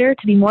family leader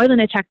to be more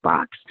than a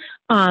checkbox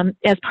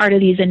as part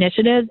of these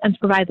initiatives and to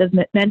provide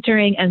the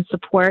mentoring and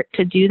support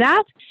to do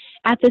that.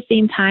 At the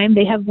same time,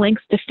 they have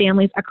links to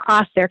families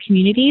across their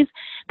communities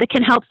that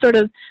can help sort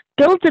of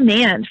build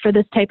demand for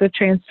this type of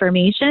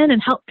transformation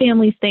and help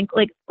families think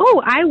like,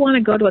 oh, I want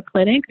to go to a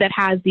clinic that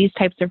has these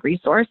types of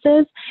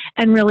resources,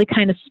 and really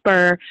kind of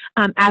spur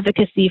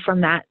advocacy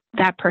from that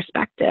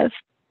perspective.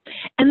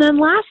 And then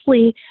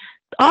lastly,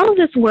 all of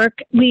this work,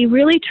 we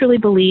really truly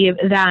believe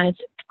that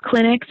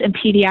clinics and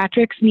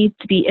pediatrics need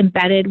to be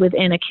embedded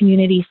within a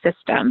community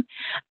system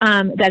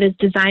that is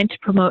designed to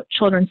promote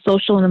children's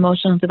social and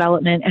emotional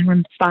development and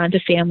respond to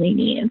family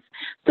needs,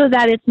 so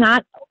that it's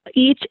not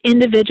each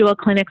individual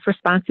clinic's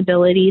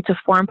responsibility to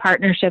form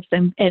partnerships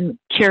and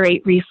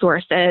curate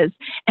resources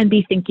and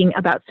be thinking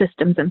about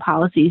systems and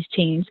policies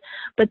change,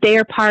 but they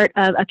are part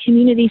of a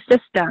community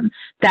system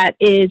that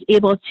is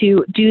able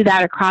to do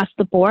that across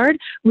the board,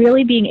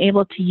 really being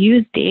able to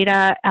use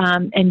data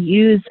and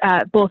use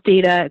both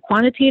data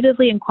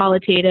quantitatively and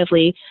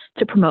qualitatively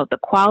to promote the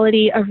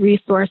quality of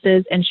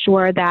resources,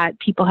 ensure that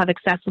people have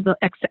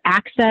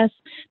access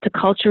to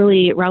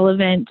culturally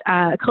relevant,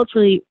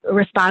 culturally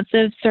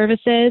responsive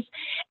services,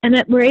 and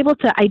that we're able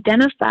to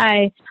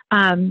identify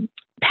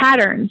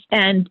patterns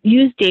and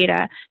use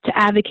data to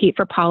advocate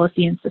for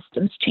policy and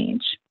systems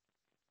change.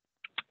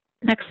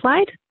 Next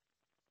slide.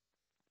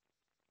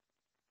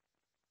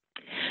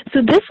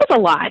 So this was a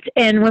lot,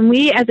 and when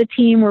we as a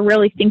team were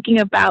really thinking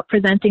about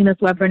presenting this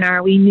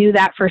webinar, we knew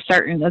that for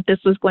certain that this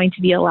was going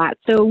to be a lot.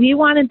 So we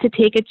wanted to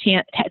take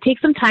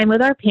some time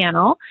with our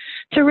panel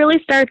to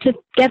really start to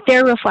get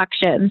their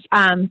reflections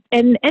and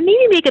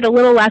maybe make it a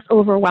little less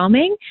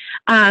overwhelming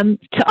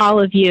to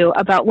all of you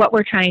about what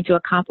we're trying to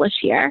accomplish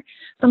here.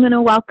 So I'm going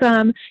to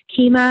welcome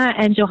Kima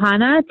and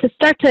Johanna to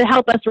start to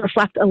help us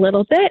reflect a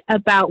little bit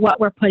about what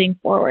we're putting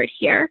forward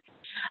here.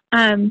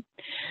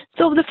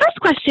 So the first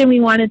question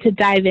we wanted to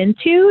dive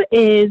into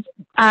is,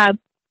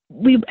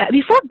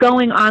 before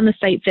going on the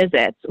site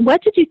visits,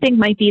 what did you think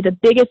might be the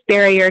biggest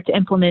barrier to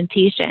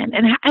implementation?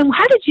 And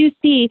how did you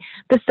see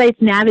the sites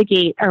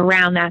navigate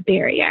around that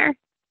barrier?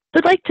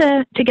 So I'd like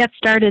to get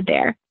started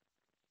there.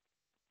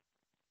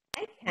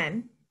 I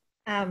can.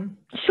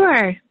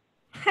 Sure.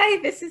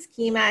 Hi, this is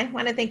Kima. I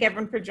want to thank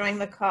everyone for joining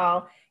the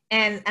call.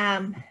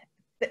 And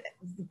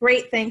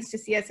great thanks to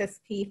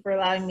CSSP for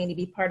allowing me to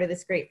be part of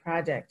this great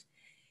project.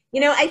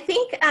 I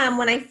think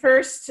when I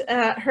first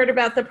heard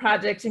about the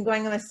project and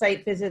going on the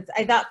site visits,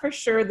 I thought for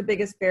sure the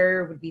biggest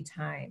barrier would be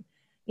time.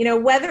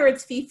 Whether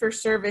it's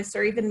fee-for-service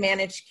or even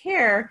managed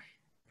care,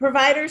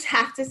 providers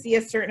have to see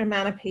a certain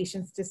amount of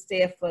patients to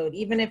stay afloat.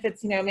 Even if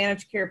it's,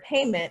 managed care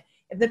payment,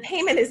 if the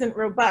payment isn't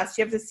robust,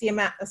 you have to see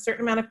a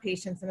certain amount of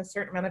patients in a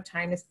certain amount of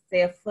time to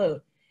stay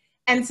afloat.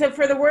 And so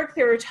for the work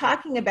they were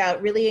talking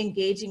about, really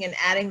engaging and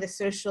adding the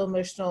social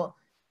emotional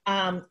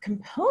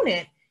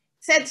component,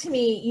 said to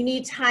me, you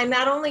need time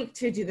not only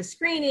to do the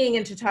screening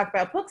and to talk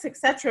about books,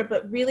 etc.,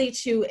 but really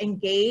to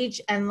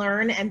engage and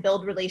learn and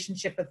build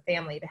relationship with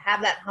family. To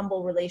have that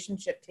humble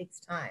relationship takes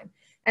time.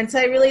 And so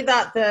I really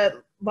thought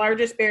the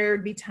largest barrier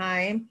would be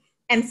time,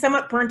 and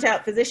somewhat burnt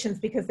out physicians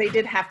because they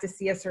did have to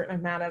see a certain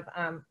amount of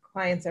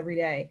clients every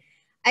day.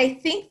 I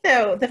think,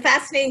 though, the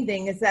fascinating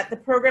thing is that the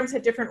programs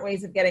had different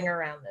ways of getting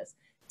around this.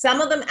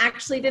 Some of them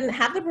actually didn't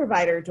have the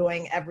provider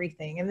doing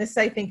everything, and this,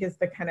 I think, is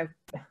the kind of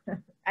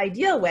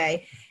ideal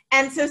way.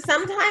 And so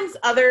sometimes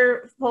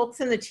other folks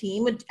in the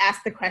team would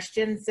ask the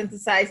questions,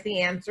 synthesize the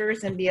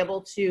answers, and be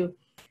able to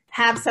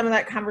have some of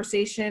that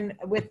conversation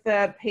with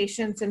the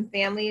patients and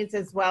families,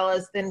 as well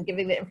as then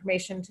giving the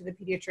information to the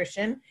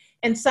pediatrician.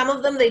 And some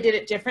of them, they did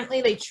it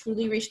differently. They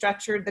truly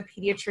restructured the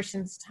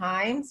pediatrician's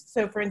times.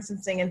 So for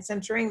instance, in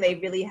censoring, they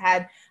really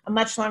had a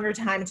much longer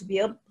time to be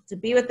able to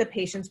be with the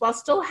patients while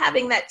still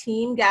having that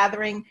team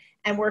gathering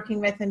and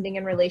working with and being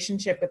in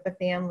relationship with the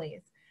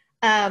families.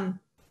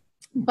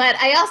 But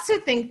I also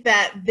think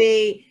that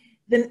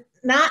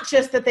not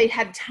just that they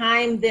had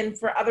time then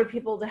for other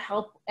people to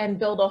help and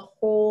build a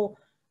whole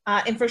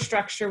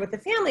infrastructure with the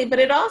family, but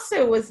it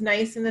also was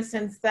nice in the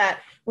sense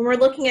that when we're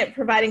looking at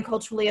providing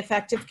culturally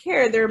effective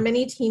care, there are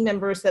many team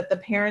members that the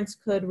parents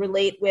could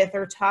relate with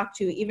or talk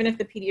to, even if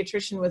the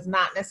pediatrician was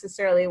not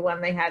necessarily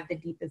one they had the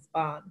deepest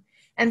bond.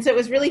 And so it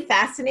was really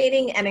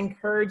fascinating and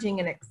encouraging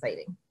and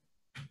exciting.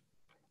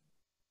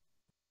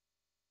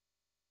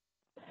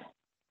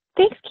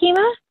 Thanks,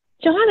 Kima.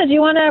 Johanna, do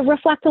you want to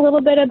reflect a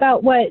little bit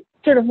about what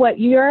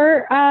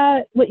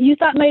you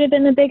thought might have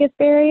been the biggest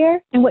barrier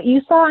and what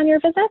you saw on your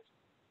visit?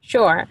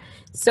 Sure.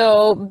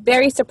 So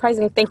very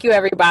surprising. Thank you,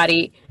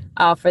 everybody,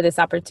 for this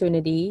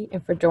opportunity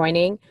and for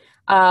joining.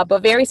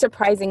 But very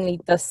surprisingly,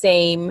 the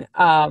same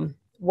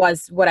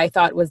was what I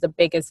thought was the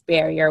biggest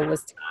barrier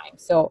was time.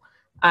 So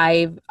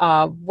I've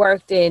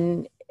worked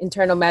in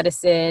internal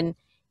medicine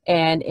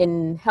and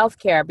in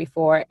healthcare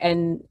before,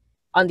 and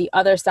on the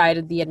other side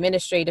of the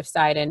administrative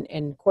side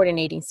and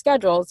coordinating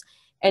schedules.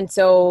 And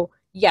so,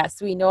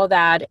 yes, we know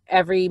that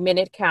every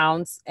minute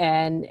counts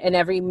and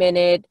every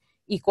minute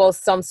equals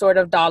some sort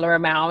of dollar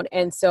amount.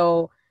 And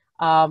so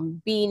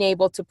being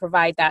able to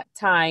provide that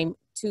time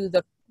to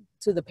the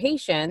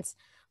patients,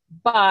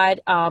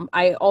 but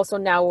I also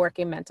now work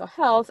in mental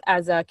health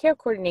as a care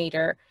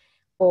coordinator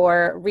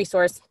or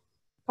resource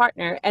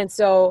partner. And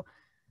so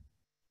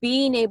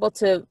being able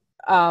to,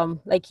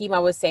 like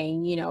Kima was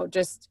saying,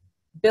 just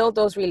build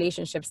those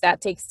relationships,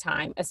 that takes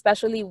time,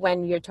 especially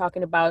when you're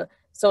talking about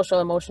social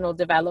emotional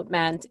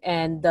development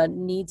and the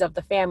needs of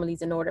the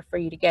families. In order for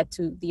you to get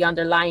to the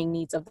underlying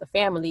needs of the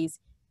families,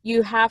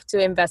 you have to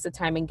invest the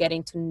time in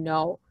getting to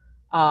know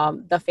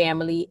the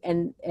family,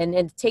 and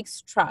it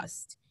takes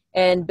trust,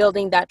 and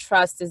building that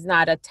trust is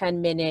not a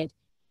 10-minute,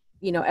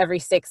 every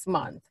 6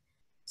 months.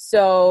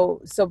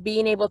 So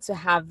being able to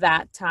have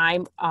that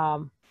time,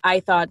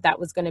 I thought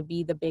that was going to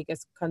be the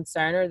biggest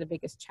concern or the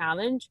biggest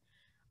challenge.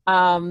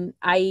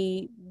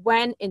 I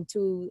went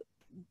into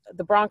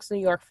the Bronx, New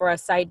York for a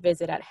site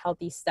visit at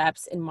Healthy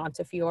Steps in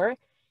Montefiore.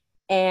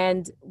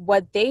 And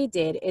what they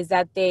did is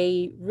that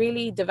they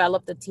really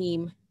developed a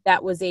team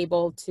that was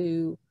able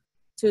to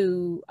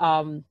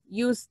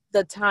use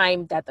the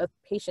time that the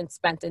patient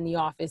spent in the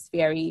office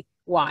very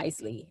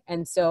wisely.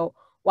 And so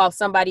while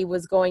somebody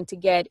was going to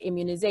get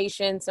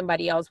immunization,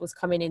 somebody else was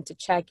coming in to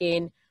check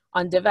in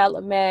on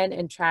development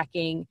and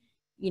tracking,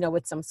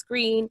 with some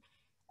screen.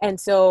 And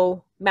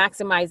so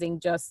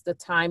maximizing just the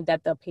time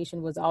that the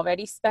patient was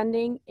already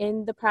spending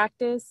in the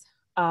practice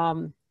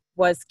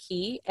was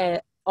key.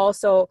 And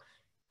also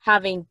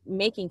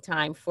making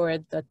time for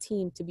the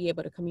team to be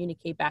able to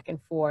communicate back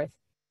and forth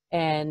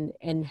and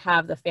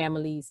have the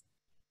family's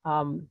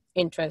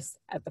interests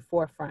at the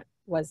forefront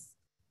was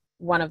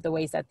one of the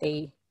ways that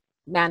they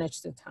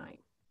managed the time.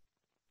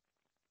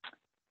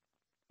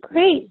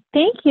 Great,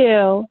 thank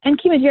you. And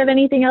Kima, do you have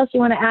anything else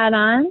you want to add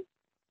on?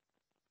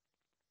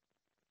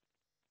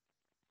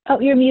 Oh,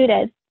 you're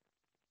muted.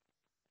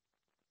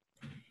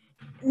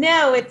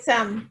 No, it's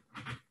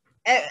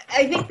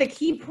I think the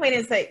key point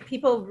is that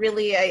people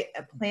really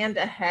planned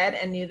ahead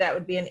and knew that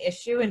would be an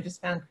issue and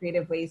just found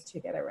creative ways to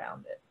get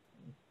around it.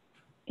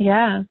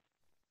 Yeah.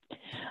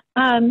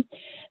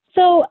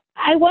 So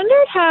I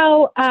wondered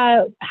how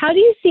do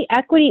you see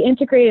equity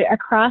integrated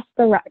across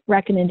the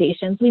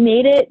recommendations? We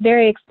made it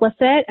very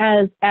explicit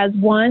as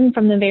one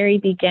from the very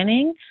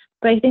beginning,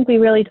 but I think we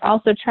really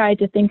also tried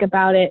to think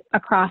about it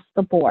across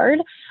the board.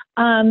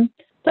 So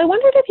I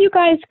wondered if you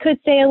guys could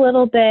say a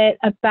little bit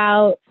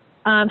about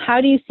how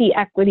do you see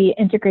equity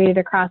integrated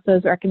across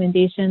those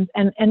recommendations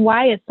and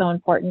why it's so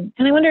important?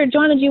 And I wonder,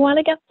 Joanna, do you want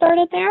to get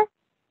started there?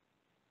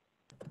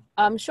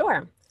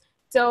 Sure.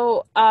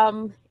 So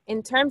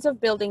in terms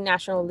of building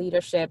national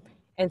leadership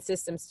and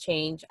systems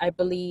change, I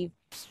believe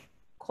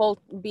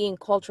being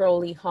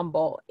culturally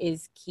humble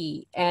is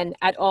key, and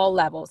at all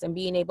levels, and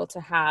being able to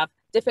have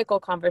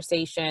difficult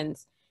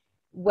conversations,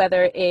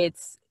 whether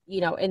it's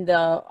in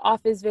the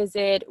office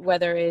visit,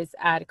 whether it's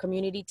at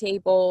community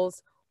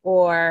tables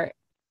or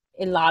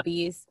in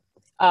lobbies,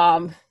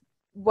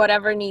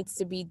 whatever needs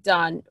to be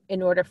done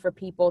in order for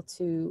people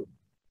to,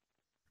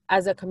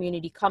 as a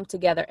community, come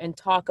together and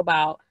talk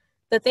about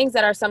the things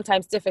that are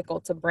sometimes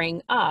difficult to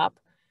bring up,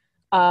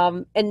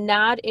 and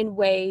not in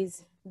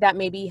ways that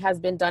maybe has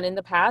been done in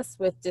the past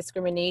with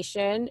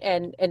discrimination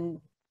and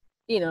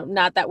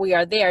not that we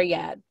are there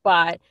yet,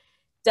 but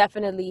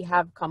definitely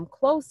have come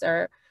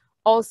closer.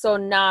 Also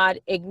not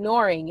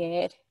ignoring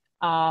it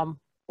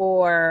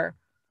or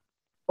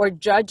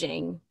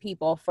judging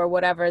people for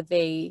whatever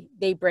they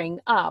bring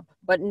up,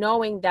 but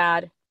knowing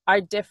that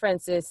our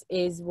differences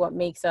is what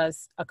makes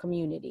us a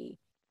community,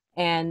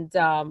 and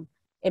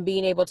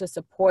being able to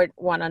support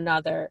one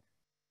another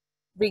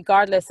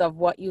regardless of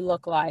what you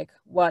look like,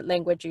 what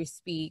language you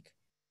speak,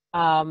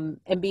 and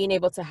being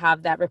able to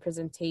have that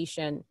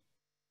representation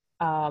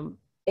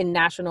in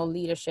national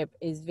leadership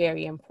is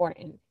very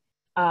important.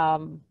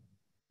 And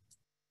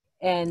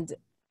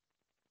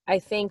I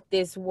think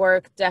this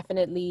work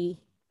definitely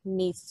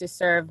needs to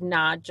serve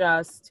not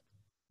just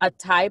a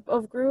type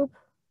of group,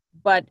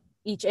 but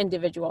each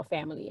individual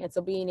family. And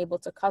so being able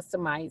to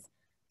customize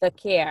the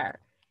care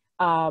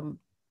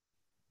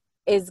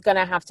is going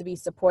to have to be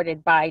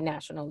supported by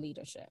national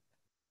leadership.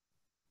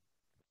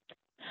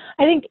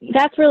 I think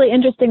that's really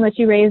interesting what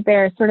you raised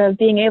there, sort of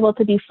being able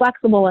to be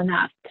flexible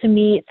enough to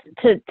be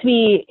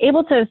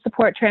able to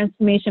support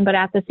transformation, but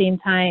at the same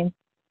time,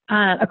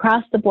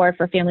 across the board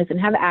for families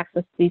and have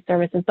access to these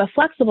services, but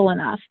flexible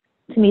enough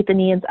to meet the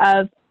needs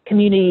of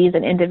communities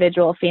and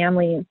individual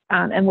families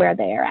and where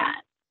they are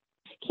at.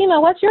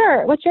 Kima, what's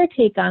your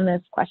take on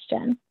this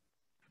question?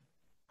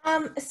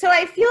 So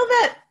I feel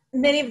that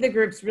many of the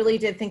groups really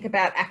did think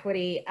about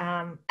equity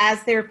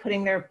as they're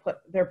putting their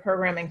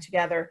programming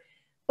together.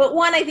 But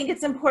one, I think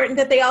it's important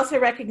that they also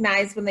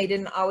recognize when they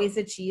didn't always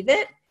achieve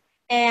it.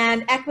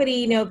 And equity,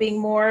 you know, being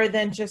more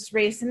than just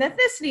race and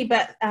ethnicity,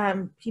 but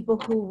people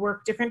who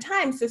work different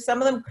times. So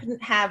some of them couldn't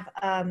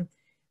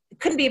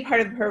be a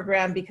part of the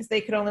program because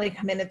they could only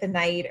come in at the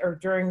night or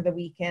during the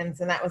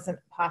weekends, and that wasn't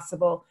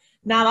possible.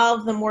 Not all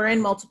of them were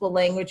in multiple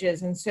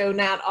languages, and so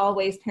not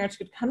always parents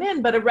could come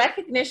in, but a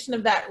recognition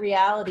of that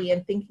reality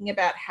and thinking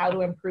about how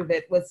to improve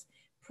it was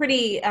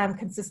pretty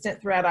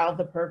consistent throughout all of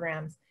the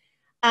programs.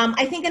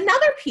 I think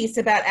another piece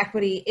about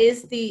equity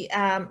is the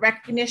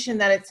recognition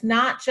that it's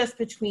not just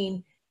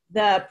between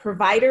the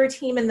provider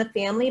team and the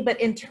family, but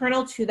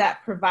internal to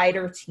that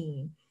provider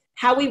team.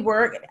 How we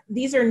work,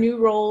 these are new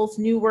roles,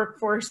 new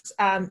workforce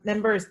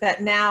members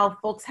that now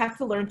folks have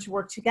to learn to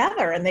work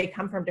together, and they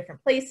come from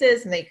different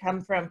places and they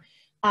come from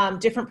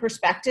different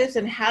perspectives.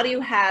 And how do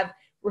you have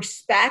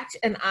respect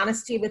and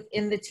honesty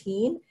within the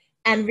team,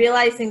 and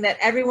realizing that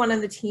everyone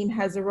on the team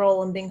has a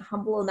role, and being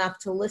humble enough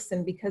to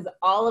listen, because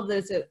all of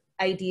those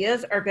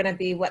ideas are going to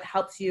be what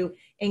helps you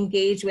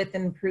engage with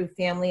and improve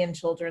family and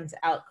children's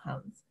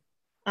outcomes.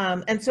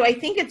 And so I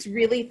think it's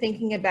really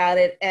thinking about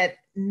it at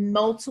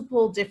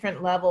multiple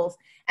different levels.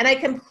 And I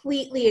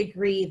completely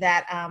agree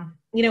that,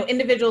 you know,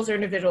 individuals are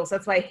individuals.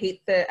 That's why I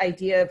hate the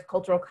idea of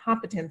cultural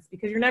competence,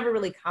 because you're never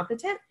really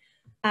competent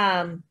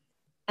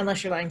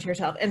unless you're lying to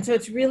yourself. And so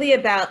it's really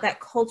about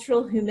that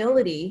cultural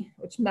humility,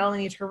 which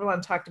Melanie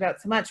Turvalon talked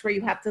about so much, where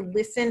you have to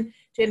listen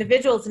to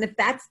individuals. And if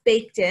that's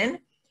baked in,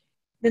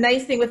 the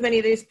nice thing with many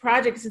of these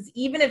projects is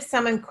even if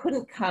someone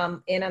couldn't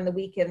come in on the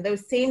weekend,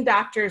 those same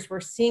doctors were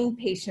seeing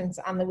patients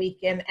on the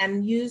weekend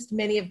and used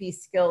many of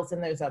these skills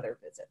in those other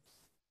visits.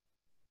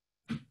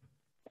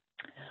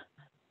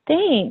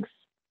 Thanks.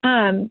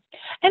 And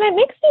it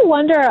makes me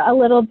wonder a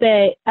little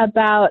bit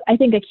about, I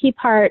think a key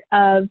part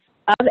of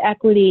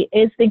equity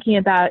is thinking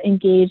about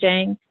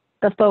engaging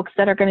the folks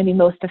that are going to be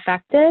most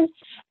affected.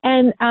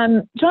 And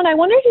Joan, I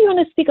wonder if you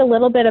want to speak a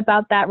little bit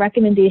about that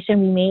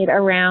recommendation we made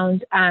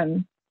around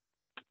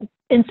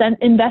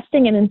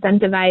investing and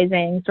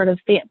incentivizing sort of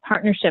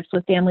partnerships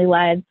with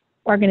family-led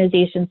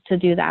organizations to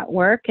do that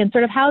work, and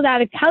sort of how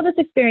this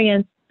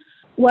experience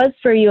was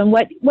for you, and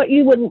what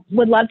you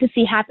would love to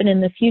see happen in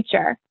the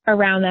future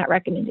around that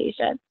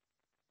recommendation.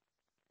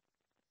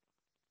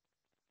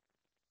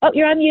 Oh,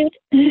 you're on mute.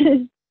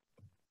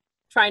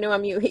 Trying to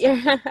unmute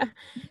here.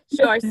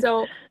 Sure.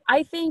 So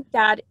I think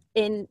that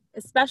in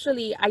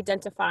especially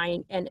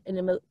identifying and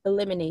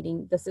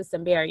eliminating the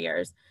system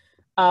barriers,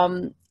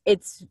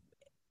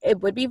 it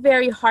would be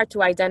very hard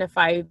to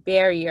identify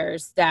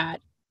barriers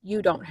that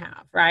you don't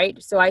have,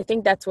 right? So I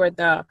think that's where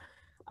the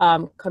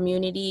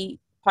community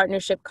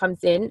partnership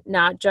comes in,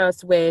 not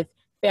just with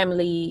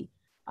family,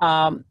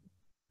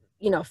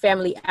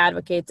 family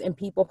advocates and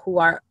people who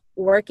are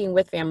working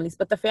with families,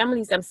 but the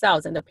families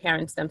themselves and the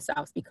parents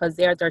themselves, because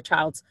they're their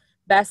child's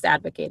best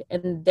advocate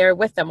and they're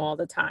with them all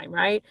the time,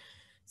 right?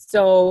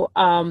 So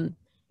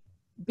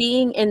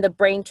being in the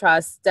Brain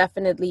Trust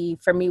definitely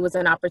for me was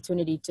an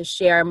opportunity to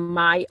share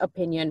my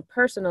opinion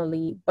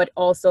personally, but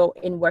also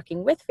in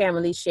working with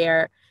families,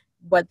 share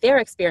what their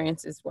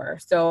experiences were.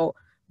 So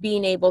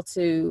being able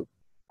to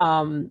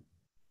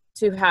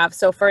have,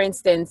 so for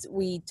instance,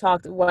 we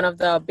talked, one of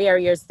the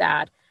barriers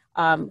that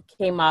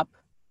came up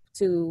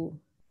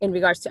in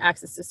regards to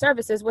access to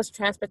services was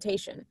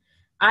transportation.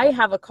 I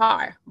have a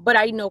car, but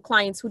I know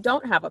clients who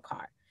don't have a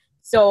car.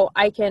 So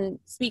I can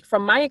speak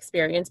from my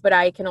experience, but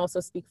I can also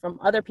speak from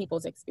other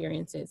people's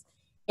experiences.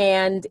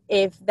 And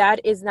if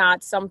that is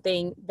not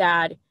something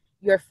that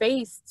you're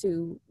faced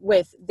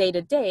with day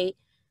to day,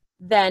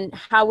 then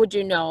how would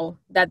you know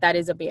that that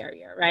is a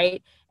barrier,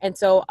 right? And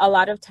so a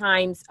lot of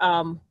times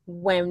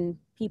when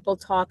people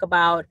talk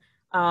about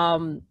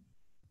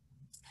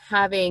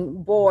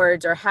having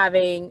boards or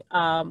having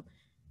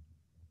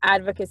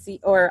advisory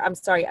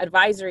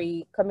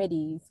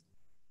committees,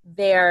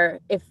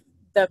 if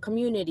the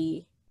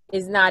community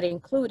is not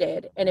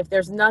included, and if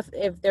there's not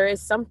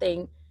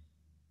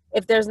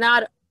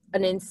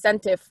an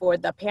incentive for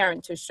the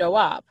parent to show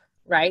up,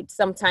 right?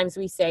 Sometimes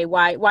we say,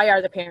 why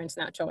are the parents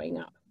not showing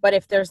up? But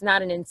if there's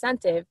not an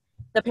incentive,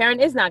 the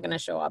parent is not going to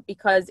show up,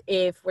 because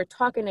if we're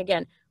talking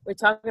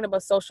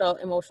about social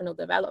emotional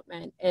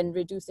development and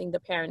reducing the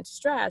parent's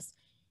stress.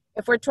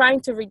 If we're trying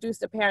to reduce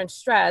the parent's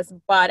stress,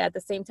 but at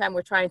the same time,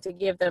 we're trying to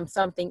give them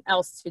something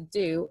else to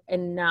do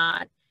and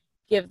not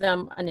give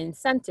them an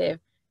incentive,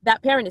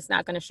 that parent is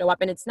not going to show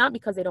up. And it's not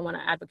because they don't want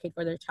to advocate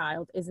for their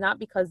child. It's not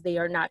because they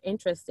are not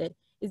interested.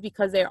 It's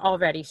because they're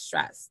already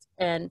stressed.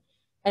 And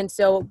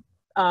so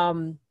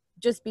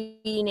just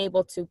being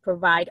able to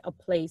provide a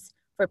place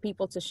for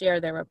people to share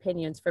their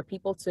opinions, for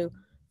people to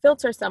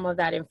filter some of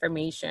that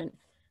information.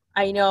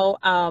 I know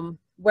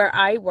where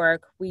I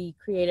work, we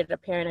created a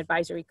parent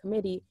advisory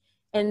committee,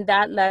 and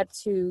that led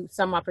to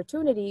some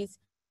opportunities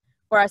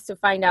for us to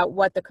find out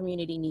what the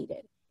community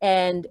needed.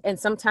 And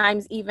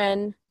sometimes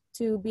even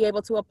to be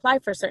able to apply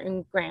for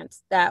certain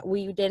grants that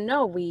we didn't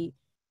know we're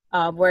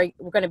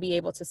going to be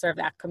able to serve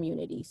that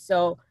community.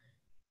 So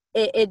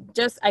it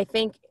just, I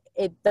think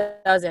it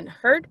doesn't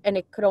hurt, and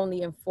it could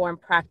only inform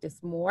practice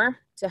more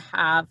to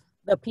have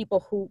the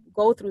people who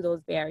go through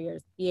those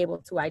barriers be able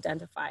to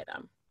identify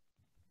them.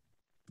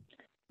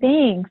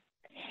 Thanks.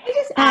 Can I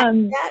just add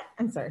to that?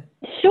 I'm sorry.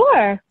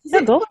 Sure.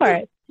 No, go for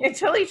it. It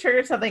totally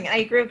triggered something. I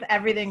agree with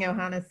everything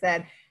Johanna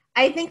said.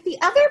 I think the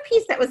other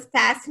piece that was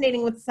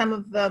fascinating with some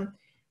of them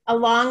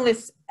along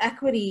this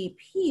equity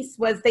piece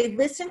was they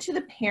listened to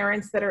the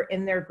parents that are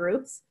in their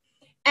groups.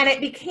 And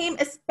it became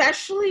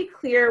especially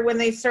clear when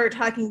they started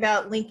talking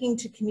about linking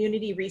to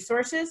community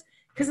resources,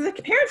 because the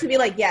parents would be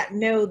like, yeah,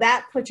 no,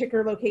 that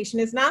particular location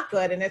is not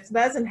good and it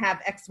doesn't have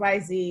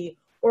XYZ,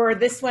 or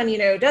this one, you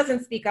know,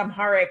 doesn't speak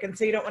Amharic, and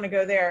so you don't want to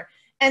go there.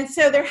 And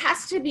so there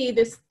has to be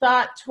this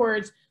thought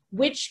towards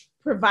which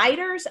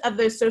providers of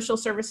those social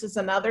services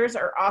and others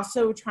are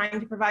also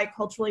trying to provide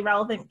culturally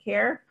relevant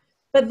care.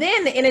 But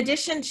then in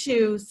addition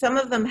to some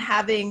of them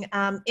having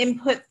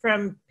input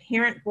from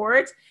parent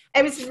boards,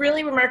 it was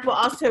really remarkable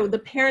also the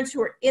parents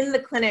who were in the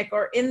clinic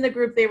or in the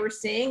group they were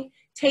seeing,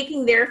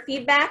 taking their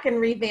feedback and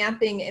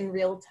revamping in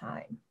real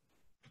time.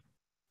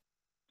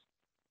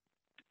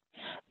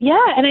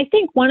 Yeah, and I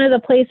think one of the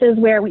places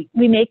where we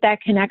make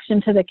that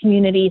connection to the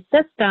community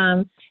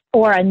system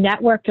or a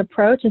networked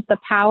approach is the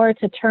power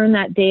to turn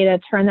that data,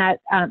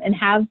 and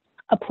have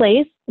a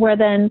place where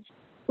then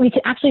we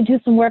can actually do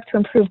some work to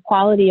improve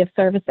quality of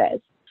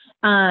services,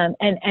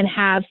 and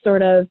have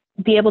sort of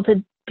be able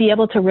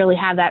to really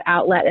have that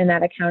outlet and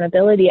that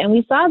accountability. And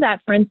we saw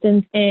that, for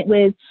instance,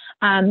 with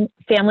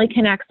Family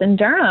Connects in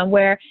Durham,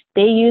 where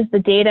they use the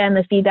data and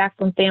the feedback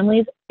from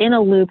families in a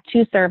loop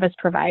to service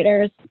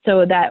providers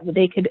so that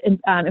they could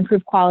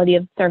improve quality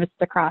of services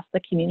across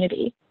the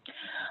community.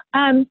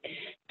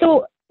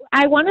 So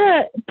I want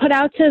to put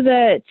out to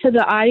the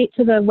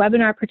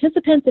webinar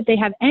participants, if they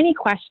have any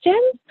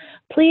questions,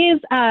 please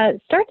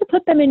start to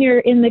put them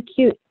in the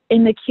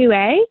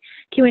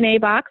Q&A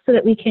box so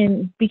that we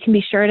can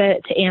be sure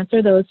to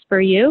answer those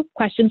for you.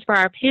 Questions for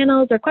our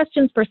panels or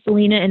questions for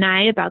Selena and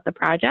I about the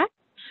project.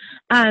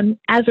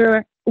 As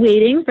we're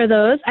waiting for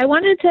those, I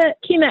wanted to,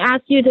 Kima,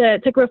 ask you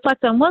to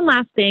reflect on one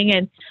last thing.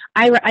 And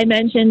I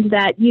mentioned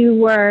that you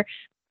were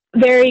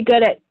very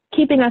good at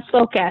keeping us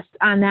focused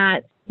on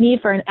that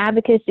need for an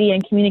advocacy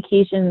and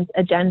communications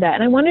agenda.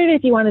 And I wondered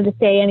if you wanted to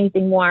say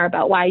anything more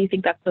about why you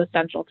think that's so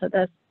central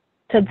to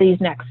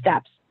these next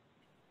steps.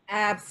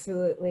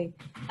 Absolutely.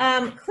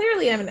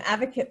 Clearly, I'm an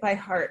advocate by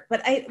heart,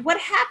 but what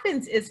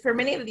happens is for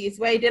many of these,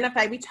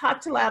 we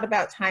talked a lot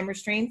about time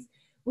restraints.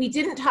 We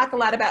didn't talk a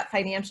lot about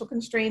financial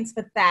constraints,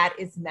 but that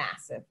is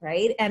massive,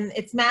 right? And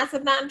it's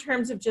massive not in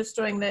terms of just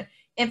doing the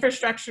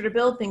infrastructure to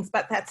build things,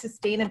 but that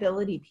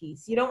sustainability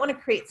piece. You don't want to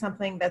create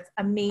something that's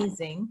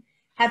amazing,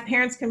 have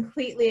parents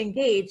completely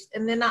engaged,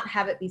 and then not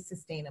have it be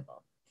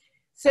sustainable.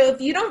 So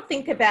if you don't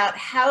think about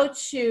how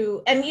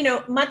to, and you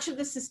know, much of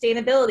the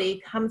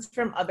sustainability comes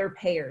from other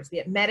payers, be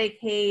it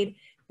Medicaid,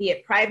 be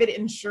it private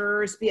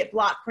insurers, be it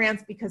block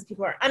grants because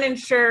people are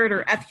uninsured,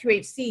 or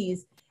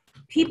FQHCs.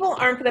 People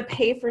aren't going to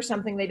pay for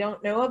something they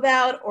don't know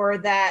about or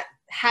that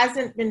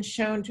hasn't been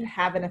shown to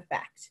have an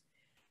effect.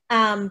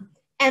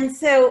 And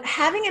so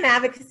having an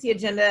advocacy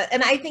agenda,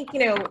 and I think,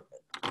 you know,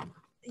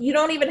 you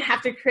don't even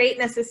have to create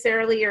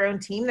necessarily your own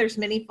team. There's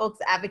many folks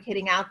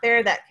advocating out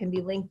there that can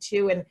be linked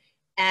to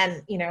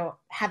and you know,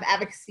 have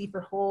advocacy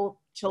for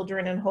whole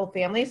children and whole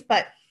families,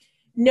 but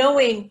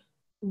knowing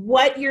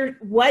what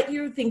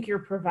you think you're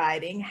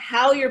providing,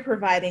 how you're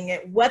providing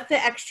it, what the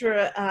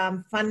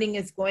extra funding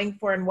is going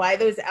for, and why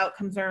those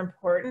outcomes are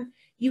important,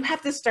 you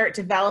have to start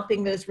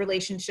developing those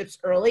relationships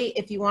early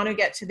if you want to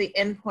get to the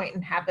end point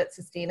and have that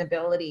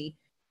sustainability.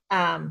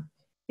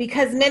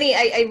 Because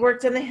I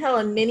worked on the Hill,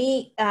 and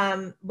many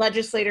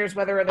legislators,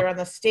 whether they're on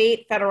the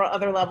state, federal,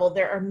 other level,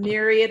 there are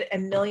myriad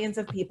and millions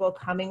of people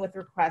coming with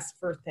requests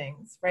for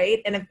things,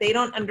 right? And if they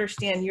don't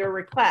understand your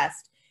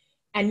request,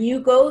 and you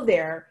go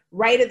there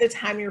right at the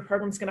time your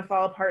program's going to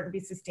fall apart and be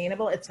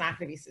sustainable, it's not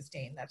going to be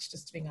sustained. That's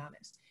just being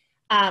honest.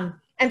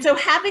 And so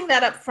having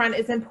that up front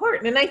is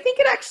important. And I think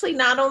it actually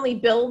not only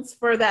builds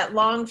for that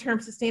long-term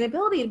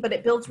sustainability, but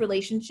it builds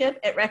relationship.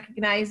 It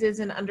recognizes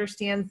and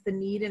understands the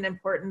need and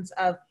importance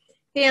of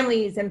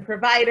families and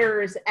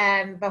providers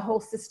and the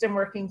whole system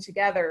working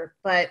together.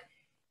 But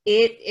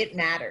it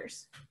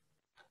matters.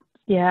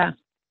 Yeah.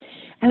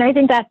 And I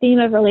think that theme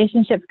of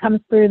relationships comes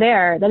through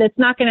there, that it's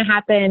not going to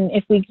happen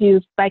if we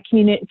do by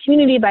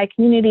community by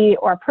community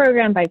or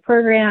program by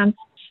program,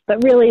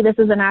 but really this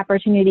is an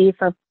opportunity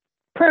for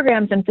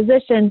programs and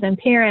physicians and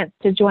parents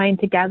to join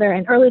together,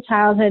 and early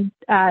childhood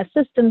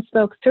systems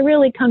folks to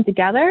really come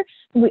together.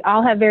 We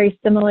all have very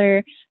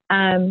similar,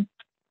 and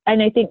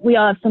I think we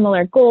all have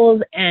similar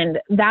goals and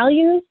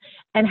values,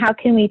 and how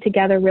can we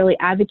together really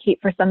advocate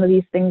for some of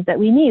these things that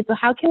we need? So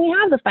how can we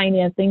have the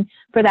financing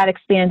for that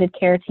expanded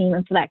care team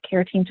and for that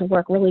care team to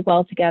work really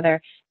well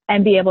together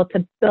and be able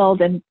to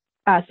build and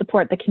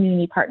support the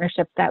community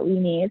partnerships that we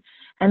need?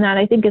 And that,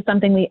 I think, is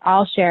something we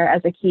all share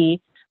as a key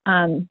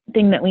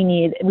thing that we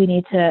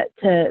need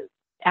to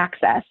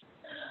access.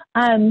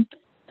 So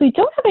we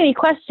don't have any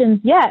questions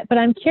yet, but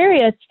I'm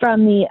curious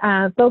from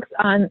the folks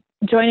on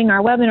joining our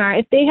webinar,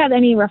 if they have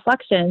any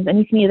reflections, and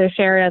you can either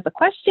share it as a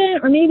question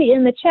or maybe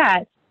in the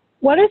chat.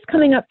 What is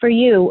coming up for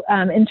you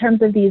in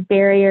terms of these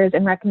barriers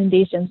and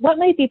recommendations? What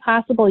might be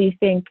possible, you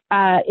think,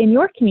 in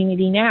your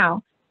community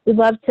now? We'd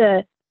love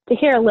to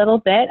hear a little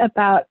bit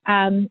about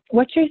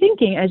what you're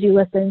thinking as you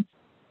listen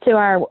to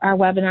our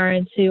webinar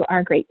and to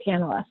our great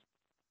panelists.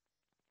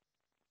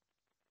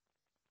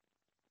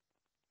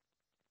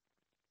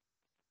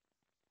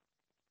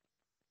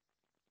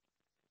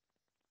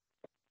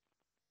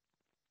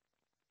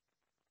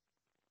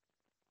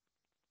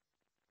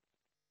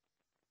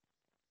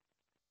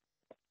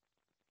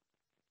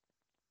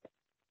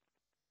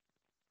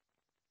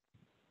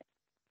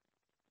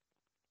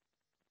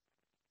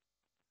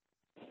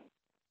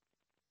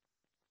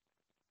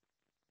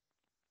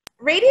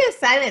 Radio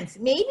silence.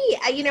 Maybe,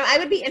 you know, I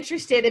would be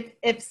interested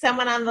if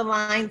someone on the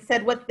line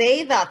said what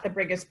they thought the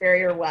biggest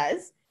barrier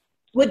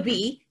would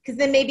be, because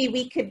then maybe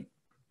we could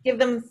give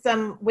them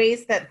some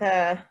ways that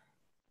the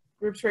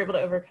groups were able to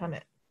overcome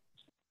it.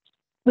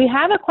 We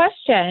have a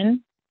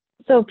question,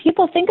 so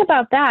people think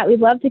about that.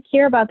 We'd love to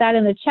hear about that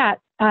in the chat.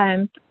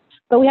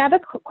 But we have a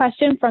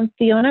question from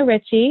Fiona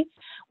Ritchie.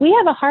 We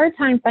have a hard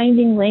time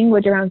finding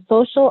language around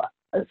social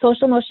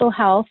emotional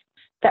health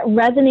that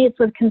resonates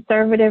with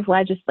conservative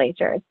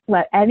legislators.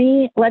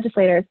 Any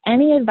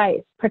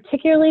advice,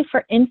 particularly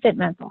for infant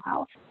mental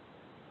health?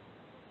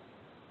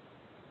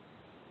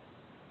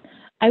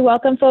 I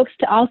welcome folks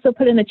to also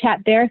put in the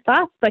chat their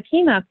thoughts, but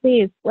Kima,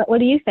 please, what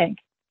do you think?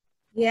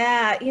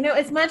 Yeah, you know,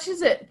 as much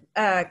as it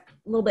a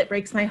little bit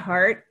breaks my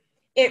heart,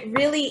 it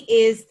really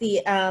is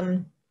the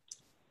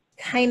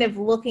kind of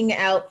looking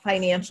out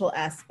financial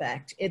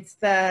aspect. It's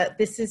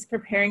this is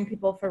preparing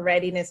people for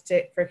readiness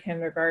for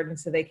kindergarten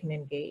so they can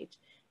engage.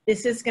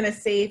 This is going to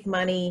save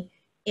money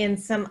in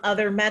some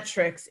other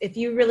metrics. If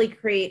you really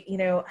create, you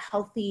know,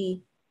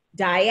 healthy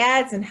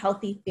dyads and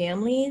healthy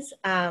families,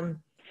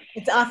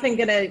 it's often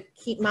going to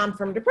keep mom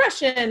from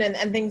depression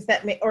and things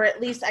that may, or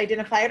at least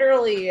identify it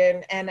early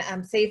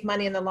and save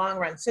money in the long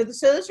run. So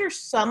those are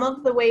some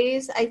of the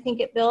ways I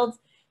think it builds.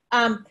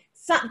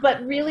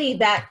 But really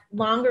that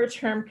longer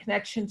term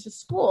connection to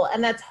school.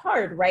 And that's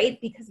hard, right?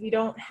 Because we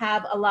don't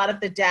have a lot of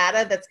the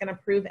data that's going to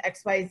prove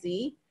X, Y,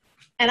 Z.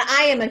 And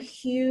I am a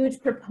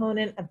huge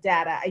proponent of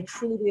data. I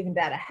truly believe in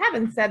data.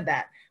 Having said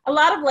that, a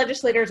lot of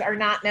legislators are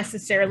not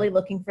necessarily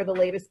looking for the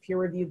latest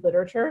peer-reviewed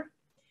literature.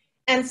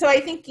 And so I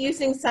think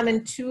using some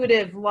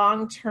intuitive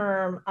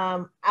long-term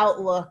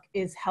outlook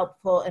is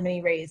helpful in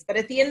many ways. But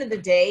at the end of the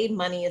day,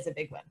 money is a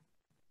big one.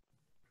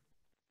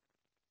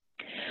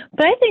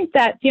 But I think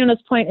that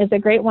Fiona's point is a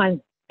great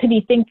one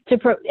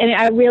and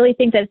I really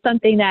think that's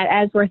something that,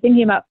 as we're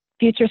thinking about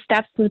future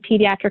steps to the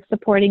Pediatric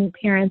Supporting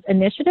Parents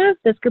Initiative,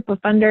 this group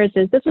of funders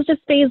this was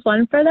just phase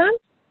 1 for them.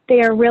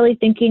 They are really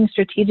thinking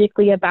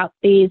strategically about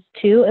phase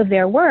 2 of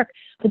their work.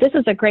 But this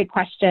is a great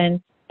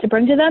question to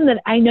bring to them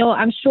that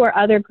I'm sure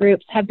other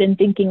groups have been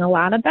thinking a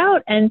lot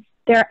about. And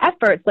there are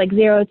efforts like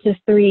 0 to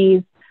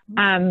 3's,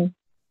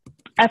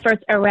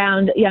 efforts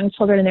around young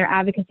children and their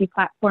advocacy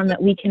platform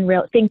that we can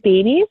think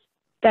babies,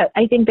 that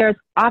I think there's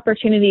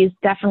opportunities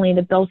definitely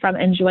to build from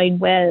and join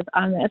with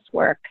on this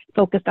work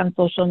focused on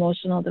social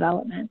emotional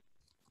development.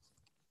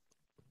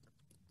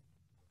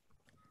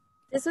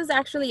 This was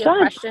actually a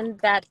question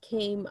that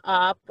came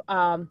up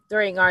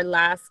during our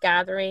last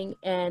gathering,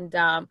 and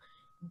so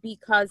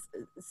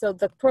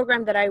the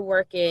program that I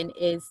work in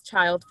is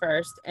Child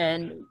First,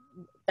 and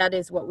that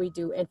is what we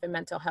do, infant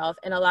mental health.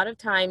 And a lot of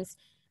times,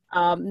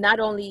 not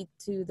only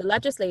to the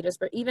legislators,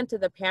 but even to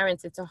the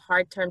parents, it's a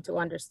hard term to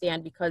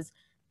understand because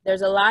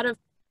there's a lot of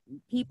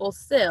people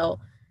still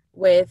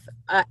with,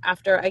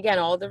 after, again,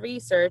 all the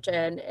research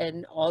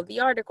and all the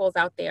articles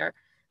out there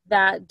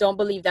that don't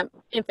believe that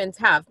infants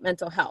have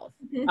mental health.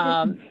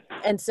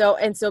 And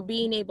so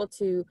being able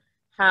to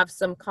have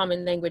some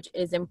common language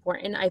is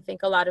important. I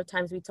think a lot of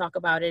times we talk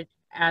about it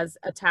as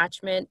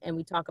attachment and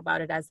we talk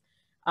about it as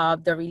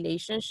the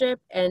relationship,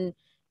 and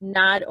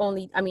not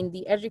only, I mean,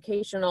 the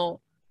educational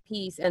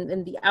piece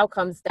and the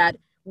outcomes that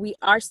we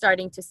are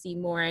starting to see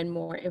more and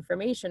more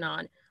information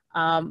on.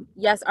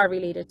 Yes, are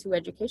related to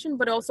education,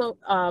 but also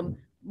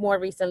more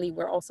recently,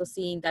 we're also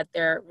seeing that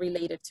they're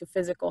related to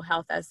physical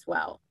health as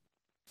well.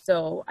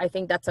 So I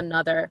think that's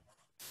another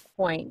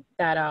point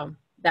that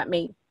that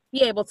may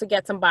be able to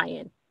get some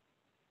buy-in.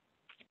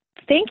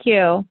 Thank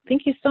you.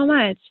 Thank you so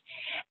much.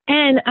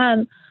 And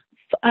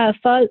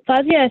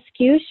Fazia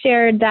Askew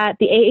shared that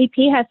the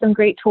AAP has some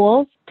great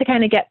tools to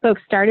kind of get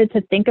folks started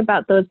to think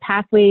about those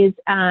pathways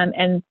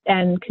and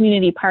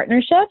community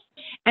partnerships,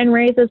 and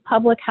raises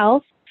public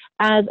health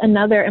as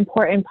another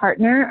important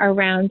partner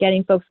around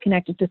getting folks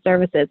connected to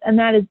services. And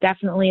that is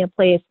definitely a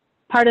place,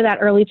 part of that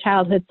early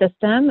childhood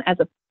system as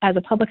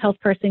a public health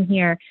person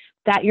here,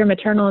 that your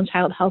maternal and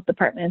child health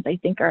departments, I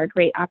think, are a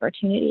great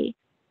opportunity.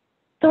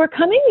 So we're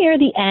coming near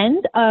the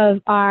end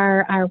of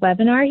our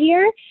webinar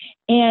here.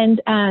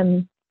 And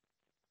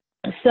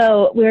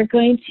so we're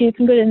going to,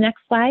 can go to the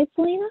next slide,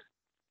 Selena?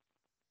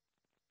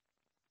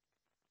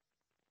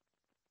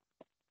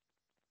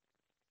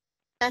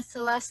 That's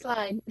the last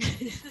slide.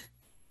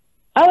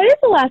 Oh, it is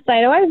the last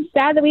slide. Oh, I was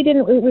sad that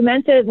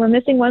we're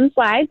missing one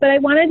slide, but I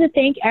wanted to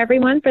thank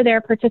everyone for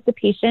their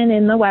participation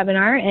in the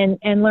webinar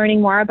and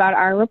learning more about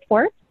our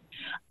report.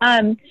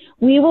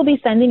 We will be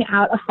sending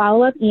out a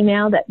follow-up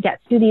email that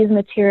gets you these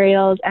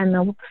materials and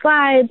the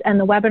slides and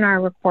the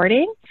webinar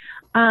recording.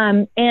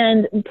 And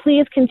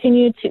please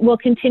we'll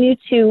continue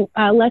to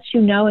let you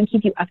know and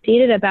keep you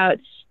updated about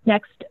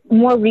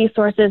more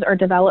resources or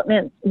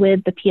developments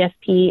with the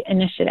PSP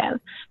initiative.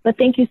 But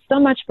thank you so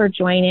much for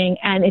joining.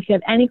 And if you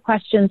have any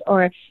questions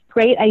or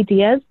great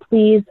ideas,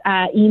 please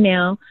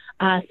email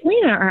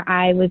Selena or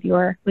I with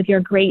your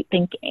great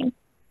thinking.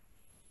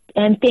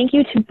 And thank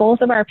you to both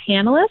of our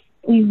panelists.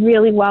 We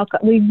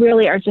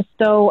really are just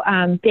so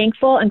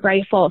thankful and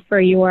grateful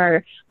for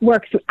your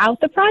work throughout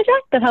the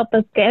project that helped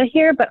us get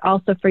here, but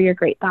also for your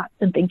great thoughts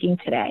and thinking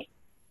today.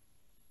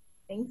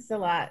 Thanks a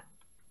lot.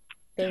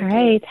 All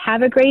right.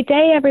 Have a great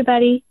day,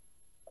 everybody.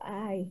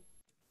 Bye.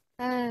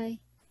 Bye.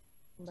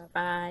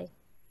 Bye-bye.